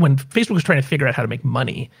fact that when Facebook was trying to figure out how to make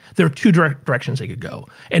money, there were two directions they could go.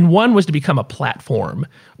 And one was to become a platform,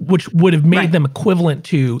 which would have made them equivalent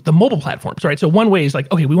to the mobile platforms, right? So one way is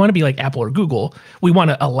like, okay, we want to be like Apple or Google. We want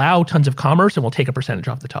to allow tons of commerce and we'll take a percentage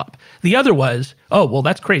off the top. The other was, oh, well,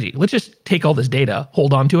 that's crazy. Let's just take all this data,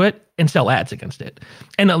 hold on to it, and sell ads against it.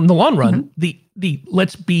 And in the long run, the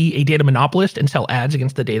let's be a data monopolist and sell ads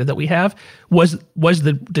against the data that we have was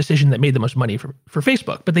the decision that made the most money for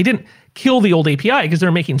Facebook. But they didn't kill the old API because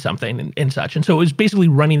they're making something and such. And so it was basically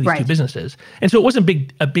running these two businesses. And so it wasn't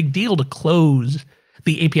a big deal to close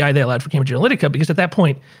the API they allowed for Cambridge Analytica because at that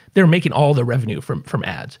point, they were making all their revenue from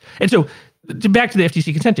ads. And so back to the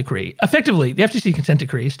FTC consent decree. Effectively, the FTC consent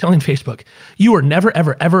decree is telling Facebook, you are never,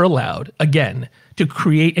 ever, ever allowed again to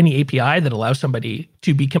create any API that allows somebody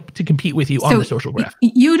to compete with you on the social graph.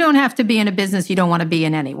 You don't have to be in a business you don't want to be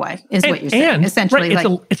in anyway, is what you're saying. Essentially,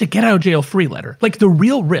 it's a get out of jail free letter. Like the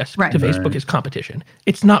real risk to Facebook is competition.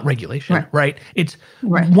 It's not regulation, right? It's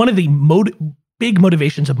one of the big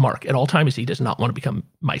motivations of Mark at all times is he does not want to become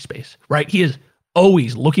MySpace, right? He is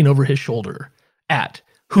always looking over his shoulder at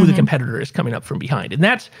who the competitor is coming up from behind. And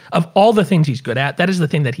that's, of all the things he's good at, that is the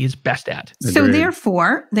thing that he is best at. So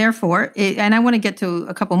therefore, and I want to get to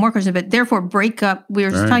a couple more questions, but therefore breakup, we were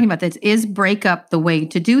just talking about this, is breakup the way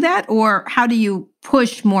to do that? Or how do you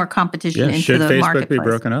push more competition into the marketplace? Should Facebook be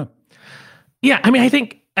broken up? Yeah, I mean, I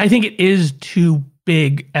think it is too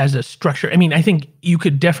big as a structure. I mean, I think you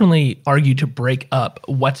could definitely argue to break up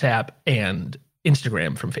WhatsApp and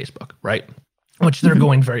Instagram from Facebook, right? Which they're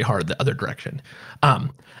going very hard the other direction.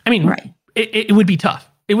 I mean, it would be tough.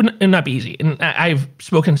 It would not be easy. And I've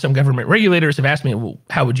spoken to some government regulators have asked me, well,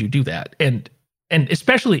 how would you do that? And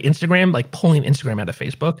especially Instagram, like pulling Instagram out of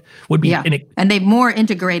Facebook would be. And they've more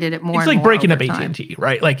integrated it more. It's like breaking up AT&T,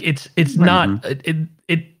 right? Like it's not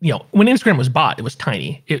when Instagram was bought, it was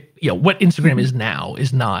tiny. What Instagram is now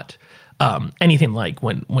is not anything like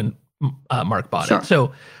when Mark bought it.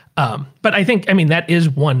 So, but I think, that is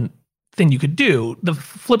one thing you could do. The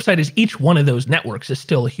flip side is each one of those networks is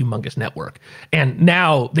still a humongous network. And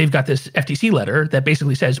now they've got this FTC letter that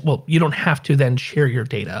basically says, well, you don't have to then share your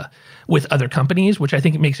data with other companies, which I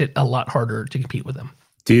think makes it a lot harder to compete with them.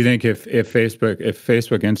 Do you think if Facebook,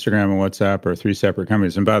 Instagram, and WhatsApp are three separate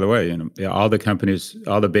companies, and by the way, all the companies,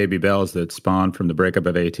 all the baby bells that spawned from the breakup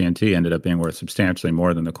of AT&T ended up being worth substantially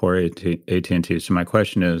more than the core AT&T. So my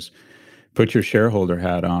question is, put your shareholder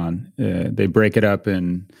hat on. They break it up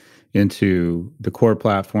into the core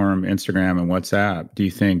platform, Instagram and WhatsApp. Do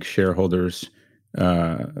you think shareholders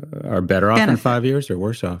are better off in 5 years or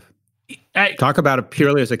worse off? Talk about it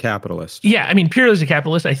purely as a capitalist. Yeah, purely as a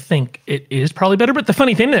capitalist, I think it is probably better. But the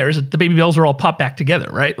funny thing there is that the baby bells are all popped back together,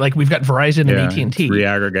 right? Like we've got Verizon and AT&T.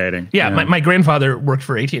 Reaggregating. Yeah, my grandfather worked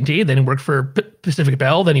for AT&T, then he worked for Pacific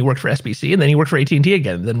Bell, then he worked for SBC, and then he worked for AT&T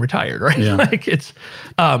again, then retired, right? Yeah. Like it's.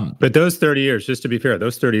 But those 30 years, just to be fair,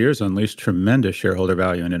 those 30 years unleashed tremendous shareholder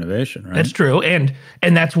value and innovation, right? That's true, and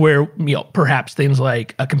that's where perhaps things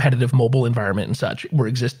like a competitive mobile environment and such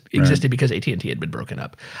existed because AT&T had been broken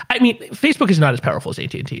up. Facebook is not as powerful as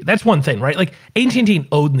AT&T. That's one thing, right? Like AT&T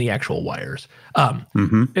owned the actual wires.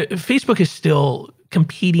 Facebook is still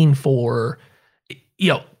competing for,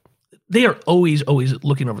 they are always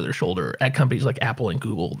looking over their shoulder at companies like Apple and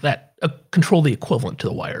Google that control the equivalent to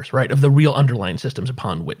the wires, right? Of the real underlying systems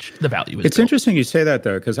upon which the value is. It's built. Interesting you say that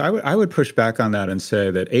though, because I would push back on that and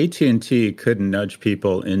say that AT&T could nudge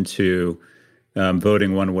people into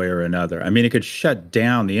voting one way or another. I mean, it could shut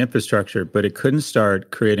down the infrastructure, but it couldn't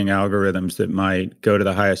start creating algorithms that might go to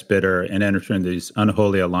the highest bidder and enter into these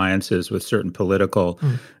unholy alliances with certain political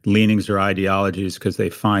leanings or ideologies, because they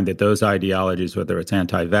find that those ideologies, whether it's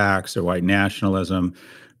anti-vax or white nationalism,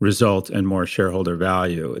 result in more shareholder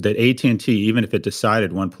value. That AT&T, even if it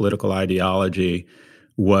decided one political ideology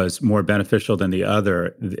was more beneficial than the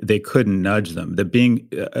other, they couldn't nudge them. The being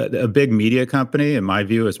a big media company, in my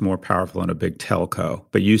view, is more powerful than a big telco.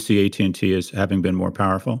 But you see AT&T as having been more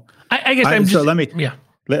powerful? I guess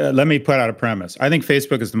let me put out a premise. I think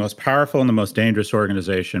Facebook is the most powerful and the most dangerous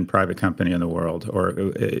organization, private company in the world. Or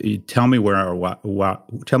tell me where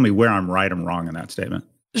I'm right and wrong in that statement.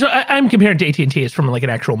 So I'm comparing to AT&T as from like an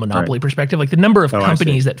actual monopoly perspective. Like the number of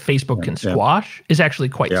companies that Facebook can squash is actually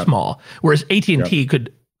quite small. Whereas AT&T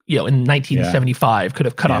could, in 1975 could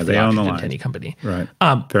have cut off the oxygen to any company. Right.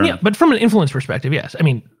 But from an influence perspective, yes. I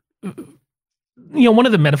mean, one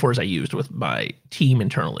of the metaphors I used with my team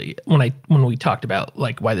internally when we talked about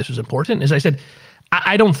like why this was important is I said,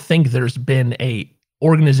 I don't think there's been a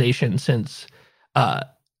organization since,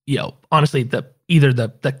 honestly, either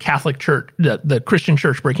the Catholic Church, the Christian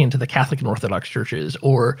Church breaking into the Catholic and Orthodox churches,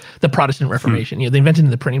 or the Protestant Reformation. They invented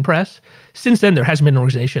the printing press. Since then, there hasn't been an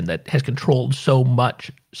organization that has controlled so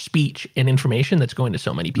much speech and information that's going to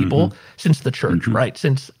so many people since the church, right?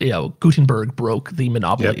 Since Gutenberg broke the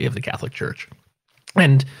monopoly of the Catholic Church.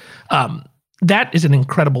 And that is an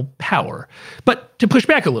incredible power. But to push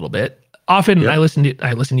back a little bit, often I listen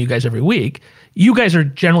to you guys every week. You guys are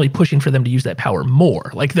generally pushing for them to use that power more.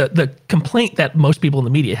 Like the complaint that most people in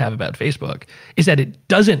the media have about Facebook is that it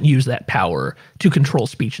doesn't use that power to control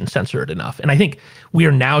speech and censor it enough. And I think we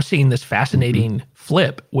are now seeing this fascinating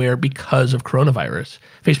flip where, because of coronavirus,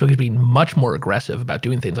 Facebook is being much more aggressive about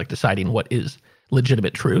doing things like deciding what is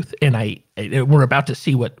legitimate truth. And we're about to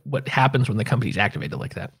see what happens when the company's activated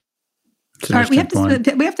like that. All right, we have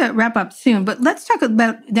to wrap up soon, but let's talk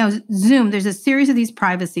about now Zoom. There's a series of these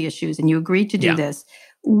privacy issues, and you agreed to do this.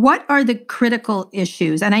 What are the critical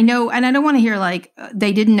issues? And I don't want to hear like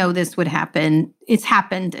they didn't know this would happen. It's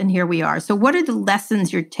happened, and here we are. So what are the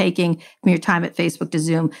lessons you're taking from your time at Facebook to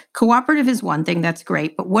Zoom? Cooperative is one thing, that's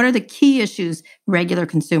great, but what are the key issues regular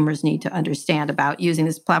consumers need to understand about using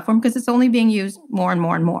this platform? Because it's only being used more and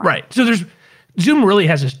more and more. Right. So Zoom really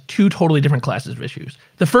has two totally different classes of issues.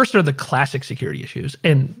 The first are the classic security issues,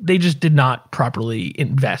 and they just did not properly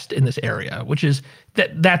invest in this area, which is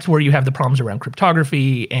that's where you have the problems around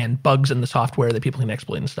cryptography and bugs in the software that people can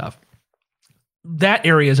exploit and stuff. That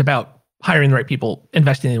area is about hiring the right people,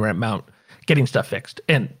 investing in the right amount, getting stuff fixed.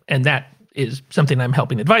 And that is something I'm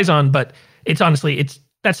helping advise on, but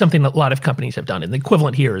that's something that a lot of companies have done. And the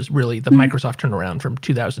equivalent here is really the Microsoft turnaround from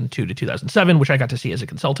 2002 to 2007, which I got to see as a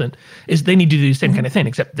consultant, is they need to do the same kind of thing,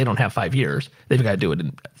 except they don't have 5 years. They've got to do it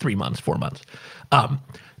in 3 months, 4 months.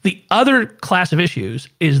 The other class of issues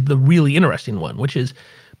is the really interesting one, which is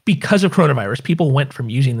because of coronavirus, people went from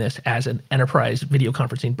using this as an enterprise video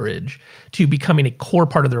conferencing bridge to becoming a core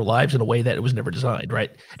part of their lives in a way that it was never designed, right?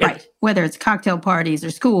 Right. Whether it's cocktail parties or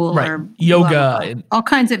school or yoga. And all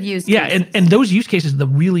kinds of use cases. Yeah, and those use cases, the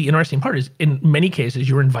really interesting part is in many cases,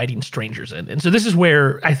 you're inviting strangers in. And so this is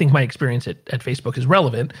where I think my experience at Facebook is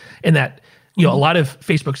relevant in that a lot of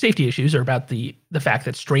Facebook safety issues are about the fact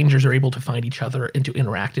that strangers are able to find each other and to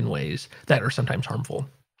interact in ways that are sometimes harmful.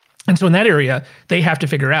 And so in that area, they have to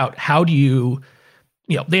figure out how do you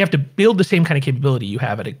they have to build the same kind of capability you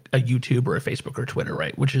have at a YouTube or a Facebook or Twitter,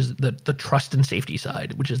 right? Which is the trust and safety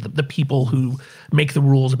side, which is the people who make the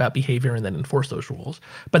rules about behavior and then enforce those rules.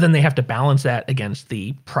 But then they have to balance that against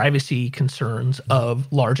the privacy concerns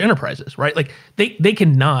of large enterprises, right? Like they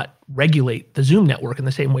cannot regulate the Zoom network in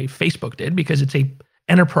the same way Facebook did because it's a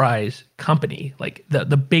enterprise company. Like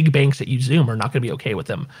the big banks that use Zoom are not going to be okay with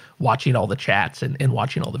them watching all the chats and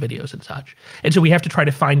watching all the videos and such. And so we have to try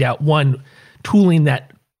to find out, one, tooling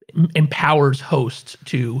that empowers hosts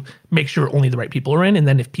to make sure only the right people are in, and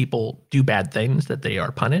then if people do bad things that they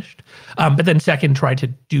are punished. But then second, try to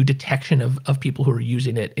do detection of people who are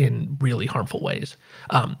using it in really harmful ways.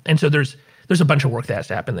 And so there's a bunch of work that has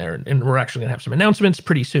to happen there, and we're actually going to have some announcements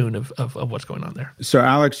pretty soon of what's going on there. So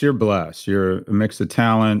Alex, you're blessed. You're a mix of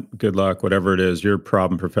talent, good luck, whatever it is. Your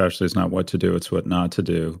problem professionally is not what to do, it's what not to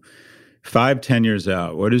do. 5-10 years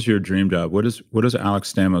out, what is your dream job? What does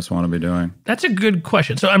Alex Stamos want to be doing? That's a good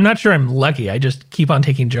question. So I'm not sure I'm lucky. I just keep on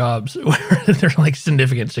taking jobs where there's like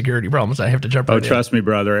significant security problems. I have to jump right in. Trust me,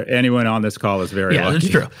 brother. Anyone on this call is very lucky. Yeah, that's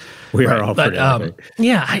true. We are all pretty lucky.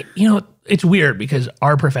 Yeah, it's weird because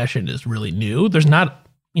our profession is really new. There's not,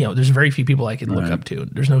 there's very few people I can look up to.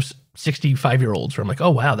 There's no 65-year-olds where I'm like,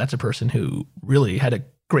 oh, wow, that's a person who really had a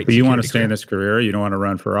great. But you want to stay in this career. You don't want to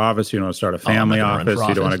run for office. You don't want to start a family office.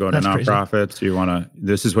 You don't want to go into nonprofits. You want to.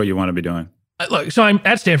 This is what you want to be doing. Look, so I'm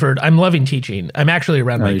at Stanford. I'm loving teaching. I'm actually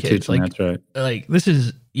around my kids. Teaching, that's right. Like this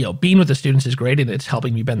is, being with the students is great, and it's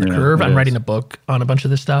helping me bend the curve. I'm writing a book on a bunch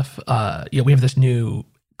of this stuff. We have this new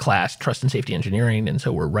class, Trust and Safety Engineering, and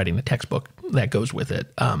so we're writing a textbook that goes with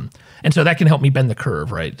it. And so that can help me bend the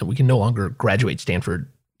curve, right? So we can no longer graduate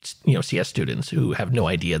Stanford, CS students who have no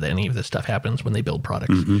idea that any of this stuff happens when they build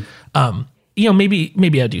products.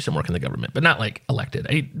 Maybe I'll do some work in the government, but not like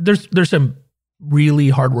elected. There's some really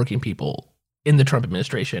hardworking people in the Trump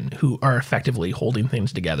administration who are effectively holding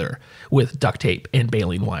things together with duct tape and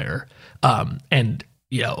baling wire. I'm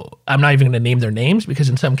not even going to name their names because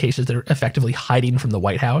in some cases they're effectively hiding from the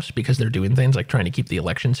White House because they're doing things like trying to keep the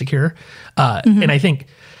election secure. And I think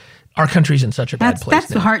our country's in such a bad place.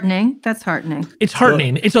 That's heartening. That's heartening. It's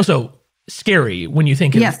heartening. It's also scary when you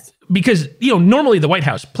think of because normally the White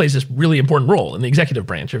House plays this really important role in the executive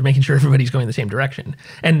branch of making sure everybody's going the same direction.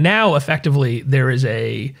 And now effectively there is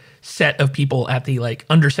a set of people at the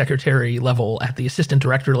undersecretary level, at the assistant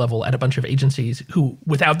director level, at a bunch of agencies who,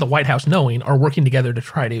 without the White House knowing, are working together to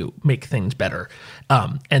try to make things better.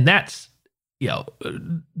 And that's,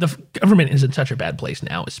 the government is in such a bad place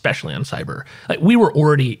now, especially on cyber. We were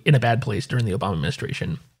already in a bad place during the Obama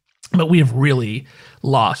administration, but we have really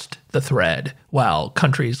lost the thread while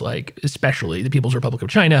countries especially the People's Republic of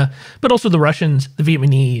China, but also the Russians, the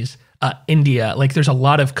Vietnamese, India, there's a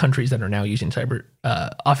lot of countries that are now using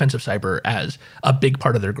offensive cyber as a big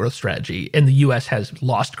part of their growth strategy. And the U.S. has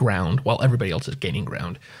lost ground while everybody else is gaining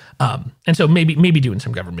ground. And so maybe doing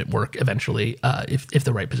some government work eventually, if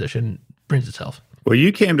the right position brings itself. Well,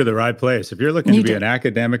 you came to the right place. If you're looking to be an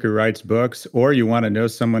academic who writes books, or you want to know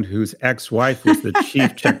someone whose ex-wife was the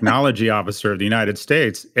chief technology officer of the United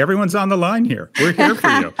States, everyone's on the line here. We're here for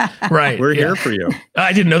you. Right. We're here for you.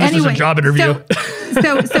 I didn't know this was a job interview.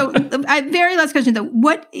 So very last question though.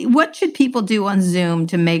 What should people do on Zoom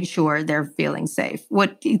to make sure they're feeling safe?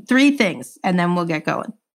 What 3 things, and then we'll get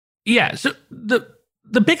going. Yeah. So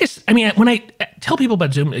the biggest, when I tell people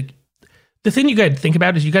about Zoom, the thing you got to think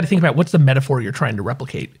about is you got to think about what's the metaphor you're trying to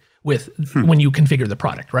replicate with when you configure the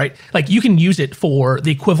product, right? You can use it for the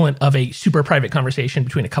equivalent of a super private conversation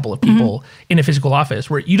between a couple of people in a physical office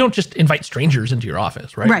where you don't just invite strangers into your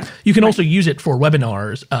office, right? You can also use it for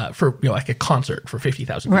webinars, for like a concert for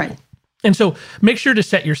 50,000 people. And so make sure to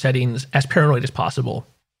set your settings as paranoid as possible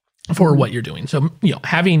for what you're doing. So,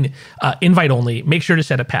 having invite only, make sure to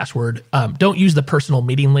set a password. Don't use the personal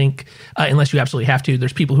meeting link unless you absolutely have to.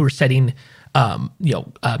 There's people who are setting,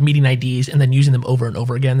 meeting IDs and then using them over and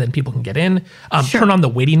over again, then people can get in. Turn on the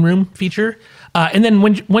waiting room feature. And then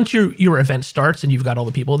once your event starts and you've got all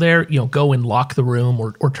the people there, go and lock the room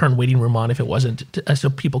or turn waiting room on if it wasn't, so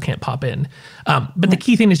people can't pop in. But the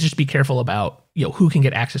key thing is just be careful about, who can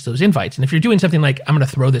get access to those invites. And if you're doing something like, I'm going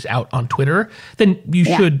to throw this out on Twitter, then you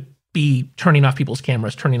should be turning off people's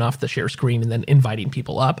cameras, turning off the share screen, and then inviting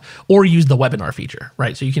people up, or use the webinar feature,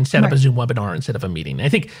 right? So you can set up a Zoom webinar instead of a meeting. I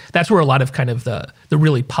think that's where a lot of kind of the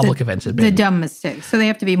really public events have been. The dumb mistakes. So they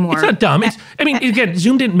have to be more. It's not dumb. Again,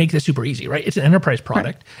 Zoom didn't make this super easy, right? It's an enterprise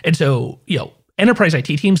product. And so, enterprise IT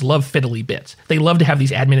teams love fiddly bits. They love to have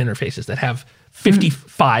these admin interfaces that have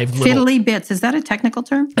 55 little... Fiddly bits. Is that a technical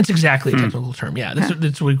term? That's exactly a technical term. Yeah,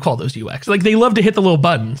 that's what we call those UX. They love to hit the little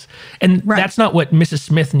buttons. And that's not what Mrs.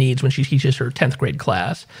 Smith needs when she teaches her 10th grade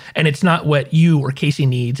class. And it's not what you or Casey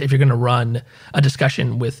needs if you're going to run a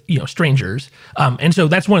discussion with, strangers. And so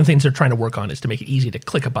that's one of the things they're trying to work on is to make it easy to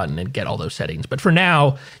click a button and get all those settings. But for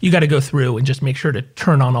now, you got to go through and just make sure to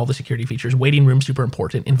turn on all the security features. Waiting room, super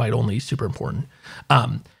important. Invite only, super important.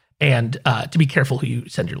 And to be careful who you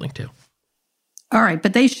send your link to. All right,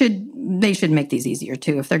 but they should make these easier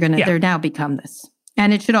too if they're going to they're now become this.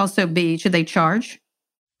 And it should also be, should they charge?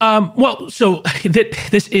 So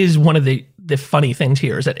this is one of the funny things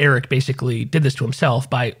here is that Eric basically did this to himself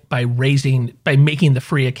by making the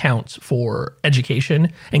free accounts for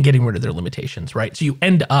education and getting rid of their limitations, right? So you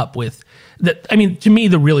end up with to me,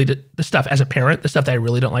 the stuff as a parent, the stuff that I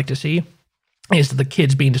really don't like to see is the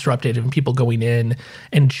kids being disrupted and people going in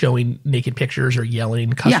and showing naked pictures or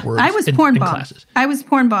yelling cuss words. I was porn bombed. Classes. I was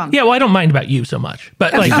porn bombed. Yeah, well, I don't mind about you so much,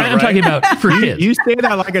 but I'm talking about for kids. You say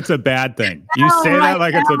that like it's a bad thing. That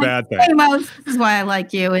like it's a bad thing. This is why I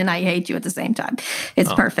like you and I hate you at the same time.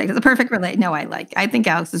 It's perfect. It's a perfect relate. No, I think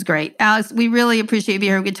Alex is great. Alex, we really appreciate you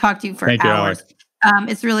being here. We could talk to you for hours.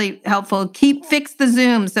 It's really helpful. Fix the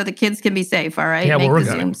Zoom so the kids can be safe. All right. Yeah, we're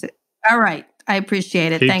working on it. All right. I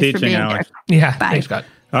appreciate it. Keep Thanks teaching, for being Alex. here. Yeah. Bye. Thanks, Scott.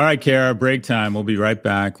 All right, Kara, break time. We'll be right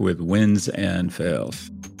back with wins and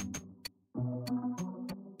fails.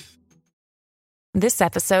 This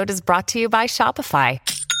episode is brought to you by Shopify.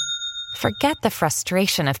 Forget the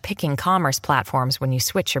frustration of picking commerce platforms when you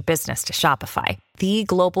switch your business to Shopify, the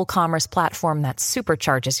global commerce platform that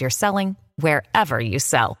supercharges your selling wherever you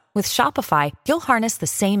sell. With Shopify, you'll harness the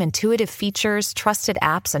same intuitive features, trusted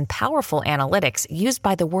apps, and powerful analytics used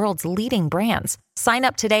by the world's leading brands. Sign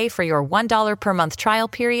up today for your $1 per month trial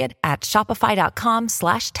period at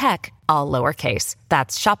shopify.com/tech, all lowercase.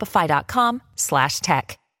 That's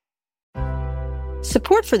shopify.com/tech.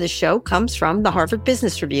 Support for this show comes from the Harvard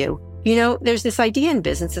Business Review. You know, there's this idea in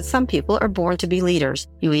business that some people are born to be leaders.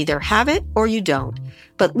 You either have it or you don't.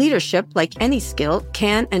 But leadership, like any skill,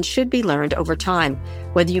 can and should be learned over time.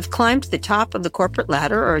 Whether you've climbed to the top of the corporate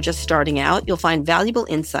ladder or are just starting out, you'll find valuable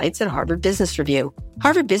insights at Harvard Business Review.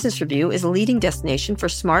 Harvard Business Review is a leading destination for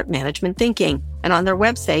smart management thinking. And on their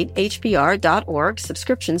website, hbr.org,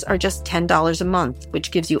 subscriptions are just $10 a month,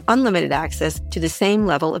 which gives you unlimited access to the same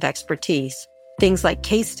level of expertise. Things like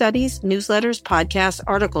case studies, newsletters, podcasts,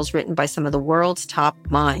 articles written by some of the world's top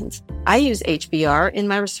minds. I use HBR in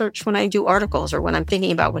my research when I do articles or when I'm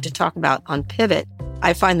thinking about what to talk about on Pivot.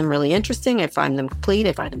 I find them really interesting. I find them complete.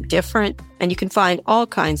 I find them different. And you can find all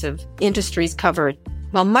kinds of industries covered.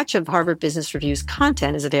 While much of Harvard Business Review's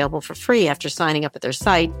content is available for free after signing up at their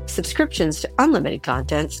site, subscriptions to unlimited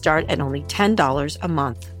content start at only $10 a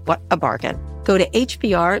month. What a bargain. Go to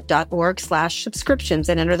hbr.org/subscriptions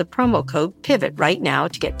and enter the promo code PIVOT right now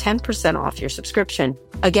to get 10% off your subscription.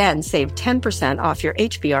 Again, save 10% off your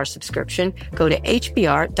HBR subscription. Go to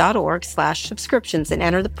hbr.org/subscriptions and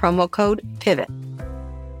enter the promo code PIVOT.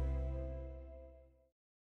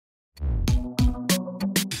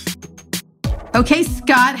 Okay,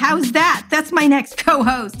 Scott, how's that? That's my next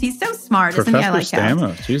co-host. He's so smart, isn't he? I like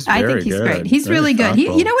Stamos. He's I think he's great. He's really good.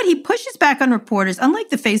 You know what? He pushes back on reporters.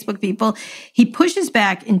 Unlike the Facebook people, he pushes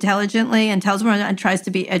back intelligently and tells them and tries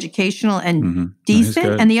to be educational and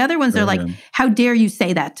decent. And the other ones are like, how dare you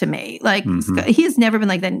say that to me? Like, he has never been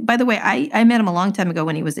like that. By the way, I met him a long time ago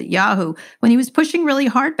when he was at Yahoo, when he was pushing really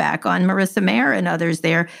hard back on Marissa Mayer and others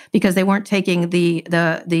there because they weren't taking the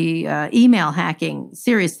email hacking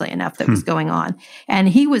seriously enough that was going on. And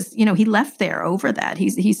he was, he left there over that.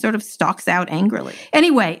 He sort of stalks out angrily.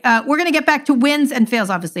 Anyway, we're going to get back to wins and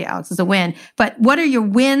fails. Obviously, Alex is a win. But what are your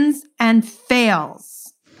wins and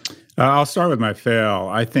fails? I'll start with my fail.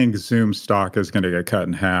 I think Zoom stock is going to get cut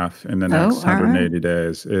in half in the next 180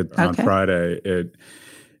 days. On Friday, it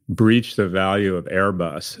breached the value of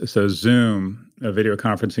Airbus. So Zoom, a video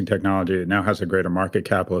conferencing technology, now has a greater market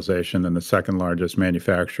capitalization than the second largest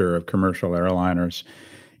manufacturer of commercial airliners.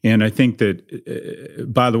 And I think that,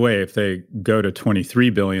 by the way, if they go to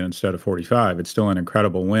 $23 billion instead of $45, it's still an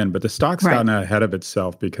incredible win. But the stock's gotten ahead of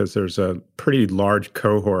itself because there's a pretty large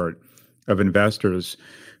cohort of investors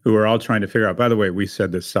who are all trying to figure out. By the way, we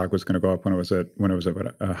said this stock was going to go up when it was at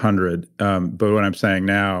 100. But what I'm saying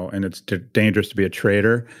now, and it's dangerous to be a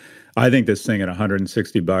trader, I think this thing at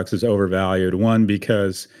 $160 is overvalued. One,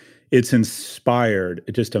 because it's inspired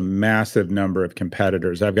just a massive number of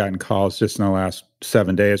competitors. I've gotten calls just in the last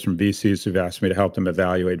 7 days from VCs who've asked me to help them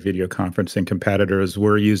evaluate video conferencing competitors.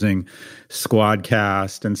 We're using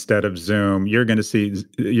Squadcast instead of Zoom. You're going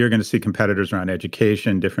to see competitors around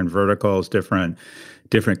education, different verticals, different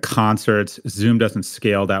concerts. Zoom doesn't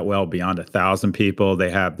scale that well beyond 1,000 people.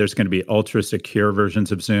 There's going to be ultra secure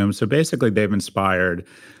versions of Zoom. So basically, they've inspired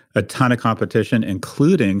a ton of competition,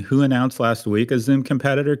 including who announced last week a Zoom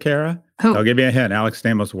competitor, Kara? Who? I'll give you a hint. Alex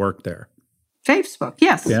Stamos worked there. Facebook,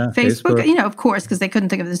 yes. Yeah, Facebook, of course, because they couldn't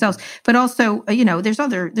think of themselves. But also,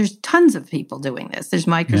 there's tons of people doing this. There's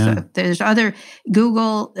Microsoft, there's other,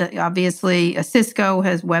 Google, obviously, Cisco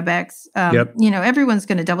has WebEx. Everyone's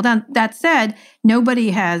going to double down. That said,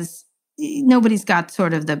 nobody's got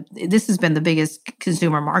sort of this has been the biggest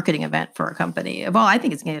consumer marketing event for a company of all. I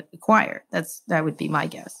think it's going to get acquired. That would be my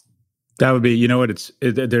guess. That would be,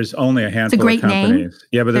 there's only a handful of companies. Name.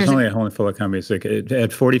 Yeah, but there's only a handful of companies. Like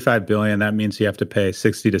at $45 billion, that means you have to pay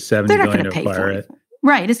 $60 to $70 billion to acquire it.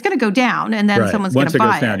 Right. It's going to go down and then someone's going to buy it.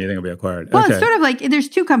 Once it goes down, you think it'll be acquired. Well, it's sort of like there's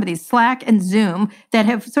two companies, Slack and Zoom, that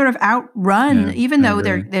have sort of outrun, even though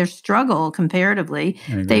their struggle comparatively,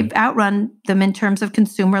 they've outrun them in terms of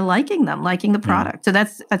consumer liking the product. So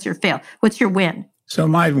that's your fail. What's your win? So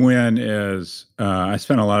my win is I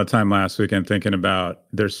spent a lot of time last weekend thinking about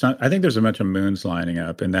I think there's a bunch of moons lining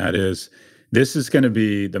up, and that is this is going to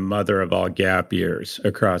be the mother of all gap years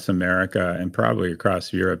across America and probably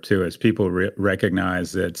across Europe too, as people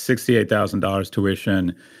recognize that $68,000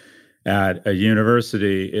 tuition at a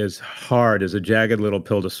university is hard as a jagged little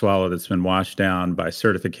pill to swallow that's been washed down by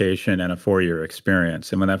certification and a 4-year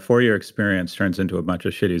experience. And when that 4-year experience turns into a bunch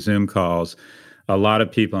of shitty Zoom calls, a lot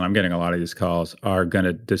of people, and I'm getting a lot of these calls, are going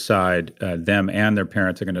to decide, them and their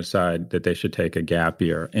parents are going to decide that they should take a gap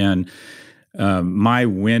year. And my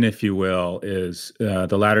win, if you will, is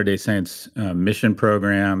the Latter-day Saints mission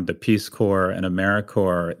program, the Peace Corps and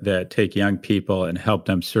AmeriCorps that take young people and help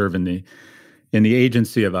them serve in the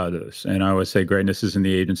agency of others. And I always say greatness is in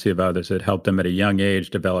the agency of others. That help them at a young age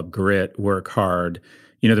develop grit, work hard.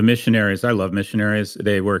 The missionaries, I love missionaries.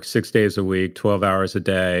 They work 6 days a week, 12 hours a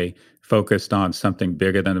day, focused on something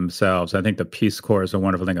bigger than themselves. I think the Peace Corps is a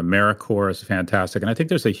wonderful thing. AmeriCorps is fantastic. And I think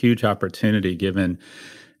there's a huge opportunity given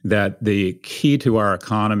that the key to our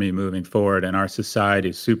economy moving forward and our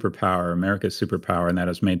society's superpower, America's superpower, and that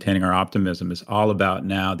is maintaining our optimism, is all about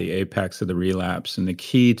now the apex of the relapse. And the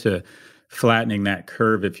key to flattening that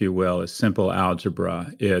curve, if you will, is simple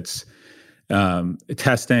algebra. It's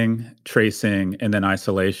testing, tracing, and then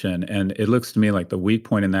isolation. And it looks to me like the weak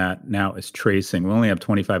point in that now is tracing. We only have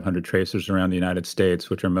 2,500 tracers around the United States,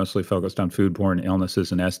 which are mostly focused on foodborne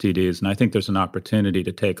illnesses and STDs. And I think there's an opportunity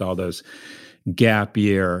to take all those gap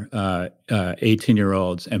year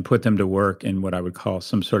 18-year-olds and put them to work in what I would call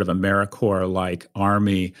some sort of AmeriCorps-like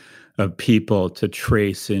army of people to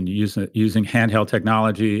trace and using handheld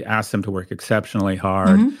technology, ask them to work exceptionally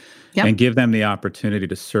hard, and give them the opportunity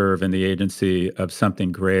to serve in the agency of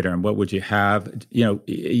something greater. And what would you have?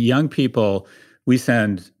 Young people, we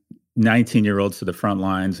send 19-year-olds to the front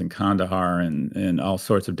lines in Kandahar and all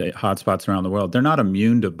sorts of hotspots around the world. They're not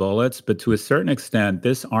immune to bullets, but to a certain extent,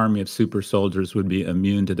 this army of super soldiers would be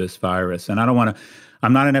immune to this virus. And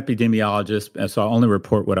I'm not an epidemiologist, so I'll only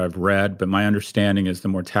report what I've read, but my understanding is the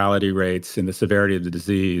mortality rates and the severity of the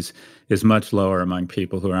disease is much lower among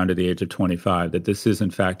people who are under the age of 25, that this is,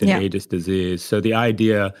 in fact, an ageist disease. So the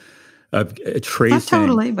idea of tracing— Not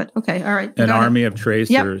totally, but okay, all right. An army of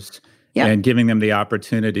tracers— and giving them the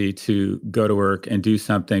opportunity to go to work and do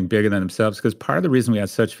something bigger than themselves. Because part of the reason we had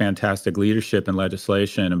such fantastic leadership and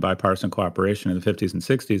legislation and bipartisan cooperation in the 50s and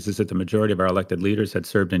 60s is that the majority of our elected leaders had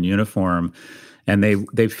served in uniform, and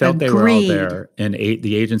they felt they were all there in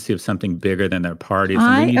the agency of something bigger than their parties.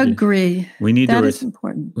 I agree. That is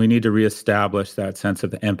important. We need to reestablish that sense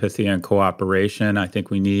of empathy and cooperation. I think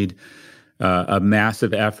we need a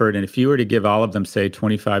massive effort. And if you were to give all of them, say,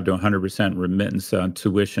 25 to 100% remittance on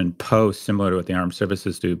tuition post, similar to what the armed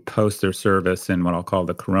services do, post their service in what I'll call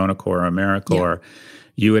the Corona Corps or AmeriCorps,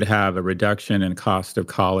 you would have a reduction in cost of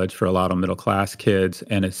college for a lot of middle-class kids.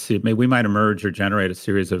 And we might emerge or generate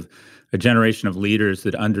a generation of leaders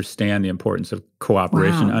that understand the importance of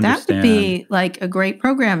cooperation. Wow, that would be like a great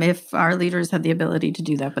program if our leaders had the ability to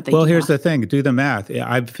do that, but they Well, here's the thing. Do the math.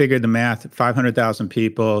 I've figured the math. 500,000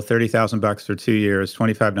 people, $30,000 for 2 years,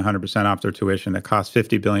 25 to 100% off their tuition. That costs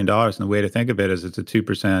 $50 billion. And the way to think of it is it's a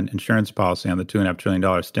 2% insurance policy on the $2.5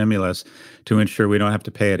 trillion stimulus to ensure we don't have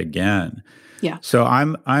to pay it again. Yeah. So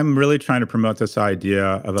I'm really trying to promote this idea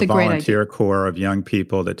of a volunteer corps of young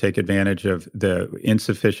people that take advantage of the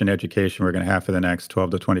insufficient education we're going to have for the next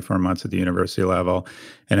 12 to 24 months at the university level,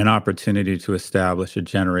 and an opportunity to establish a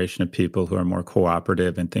generation of people who are more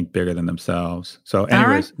cooperative and think bigger than themselves. So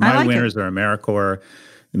anyways, my winners are AmeriCorps,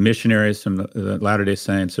 the missionaries from the Latter-day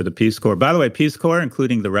Saints, or the Peace Corps. By the way, Peace Corps,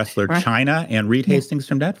 including the wrestler China and Reed Hastings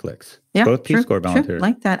from Netflix. Yeah, both Peace Corps volunteers.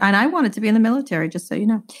 Like that. And I wanted to be in the military, just so you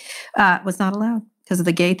know. Was not allowed because of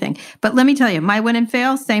the gay thing. But let me tell you, my win and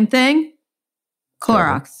fail, same thing.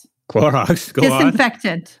 Clorox. Clorox, go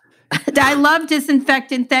disinfectant. I love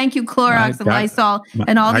disinfectant. Thank you, Clorox and Lysol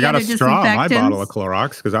and all the other disinfectants. I got a straw in my bottle of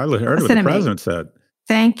Clorox because I heard what the president said.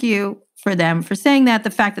 Thank you for them for saying that.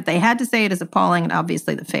 The fact that they had to say it is appalling, and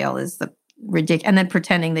obviously the fail is the ridiculous, and then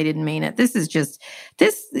pretending they didn't mean it. This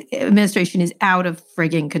administration is out of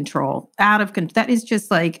frigging control. That is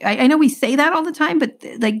just like, I know we say that all the time, but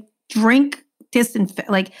like drink disinfect,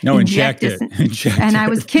 like inject it. And I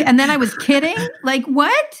was and then I was kidding. Like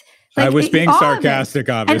what? Like, I was being sarcastic,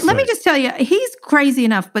 obviously. And let me just tell you, he's crazy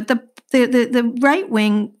enough, but the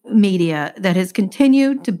right-wing media that has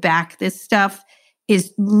continued to back this stuff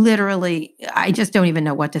is literally, I just don't even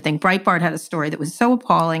know what to think. Breitbart had a story that was so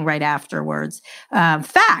appalling right afterwards.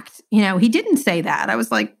 Fact, he didn't say that. I was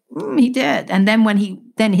like, he did. And then when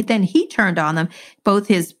he turned on them, both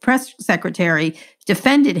his press secretary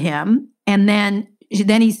defended him, and then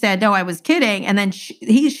he said, "No, I was kidding." And then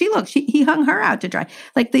he hung her out to dry.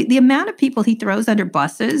 Like the amount of people he throws under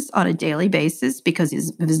buses on a daily basis because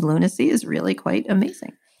of his lunacy is really quite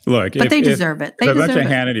amazing. Look, but they deserve it. If a bunch of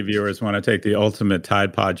Hannity viewers want to take the ultimate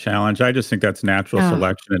Tide Pod challenge, I just think that's natural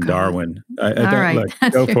selection in Darwin. All right.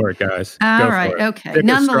 Look, go for it, guys. All right. Okay.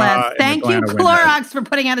 Nonetheless, thank you, Clorox, for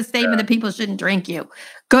putting out a statement that people shouldn't drink you.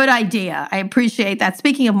 Good idea. I appreciate that.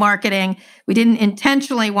 Speaking of marketing, we didn't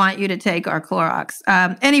intentionally want you to take our Clorox.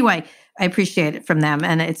 Anyway, I appreciate it from them.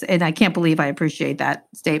 And I can't believe I appreciate that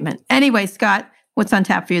statement. Anyway, Scott, what's on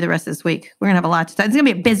tap for you the rest of this week? We're going to have a lot to talk. It's going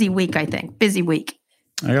to be a busy week, I think. Busy week.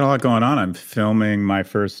 I got a lot going on. I'm filming my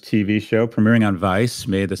first TV show, premiering on Vice,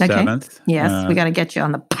 May the 7th. Yes, we got to get you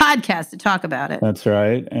on the podcast to talk about it. That's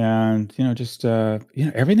right. And,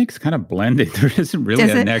 everything's kind of blending. There isn't really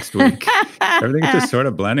a next week. Everything's just sort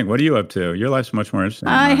of blending. What are you up to? Your life's much more interesting.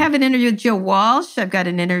 I have an interview with Joe Walsh. I've got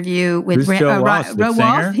an interview with Joe Walsh, the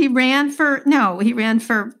singer? He ran for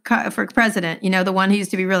president. The one who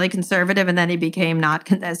used to be really conservative and then he became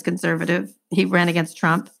not as conservative. He ran against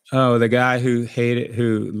Trump. Oh, the guy who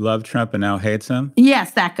loved Trump and now hates him?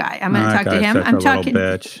 Yes, that guy. I'm going to talk to him. I'm talking.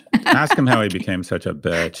 Bitch. Ask him how he became such a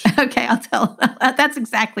bitch. Okay, I'll tell him. That's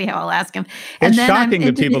exactly how I'll ask him. It's shocking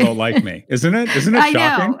that people don't like me, isn't it? Isn't it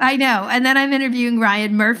shocking? I know. And then I'm interviewing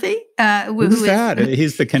Ryan Murphy. Who's that?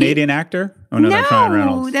 He's the Canadian actor? Oh, no, that's Ryan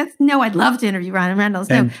Reynolds. I'd love to interview Ryan Reynolds.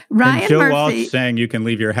 Ryan Joe Murphy. Walsh saying you can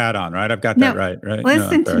leave your hat on, right? I've got that right?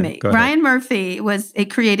 Listen to me. Ryan Murphy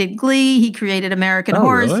created Glee. He created American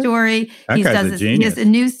Horror Story. He has a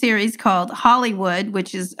new series called Hollywood,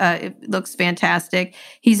 which is it looks fantastic.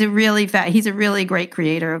 He's a really great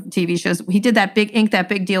creator of TV shows. He did that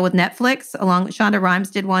big deal with Netflix. Along with Shonda Rhimes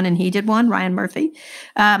did one, and he did one. Ryan Murphy,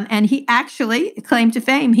 and he actually claimed to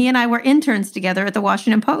fame. He and I were interns together at the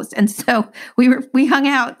Washington Post, and so we hung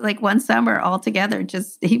out like one summer all together.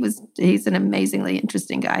 He's an amazingly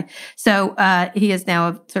interesting guy. So he is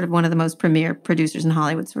now sort of one of the most premier producers in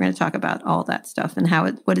Hollywood. So we're going to talk about all that stuff and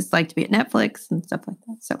what it's like to be at Netflix and stuff like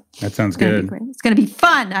that. So that sounds good. It's going to be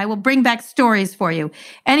fun. I will bring back stories for you.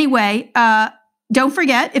 Anyway, don't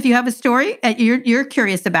forget, if you have a story that you're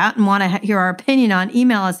curious about and want to hear our opinion on,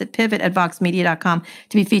 email us at pivot@voxmedia.com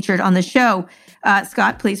to be featured on the show.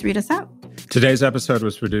 Scott, please read us out. Today's episode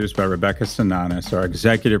was produced by Rebecca Sananes. Our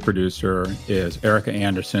executive producer is Erica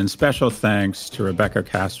Anderson. Special thanks to Rebecca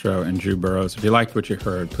Castro and Drew Burrows. If you liked what you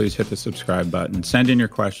heard, please hit the subscribe button. Send in your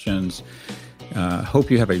questions. Hope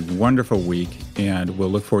you have a wonderful week, and we'll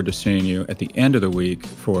look forward to seeing you at the end of the week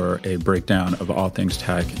for a breakdown of all things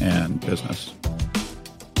tech and business.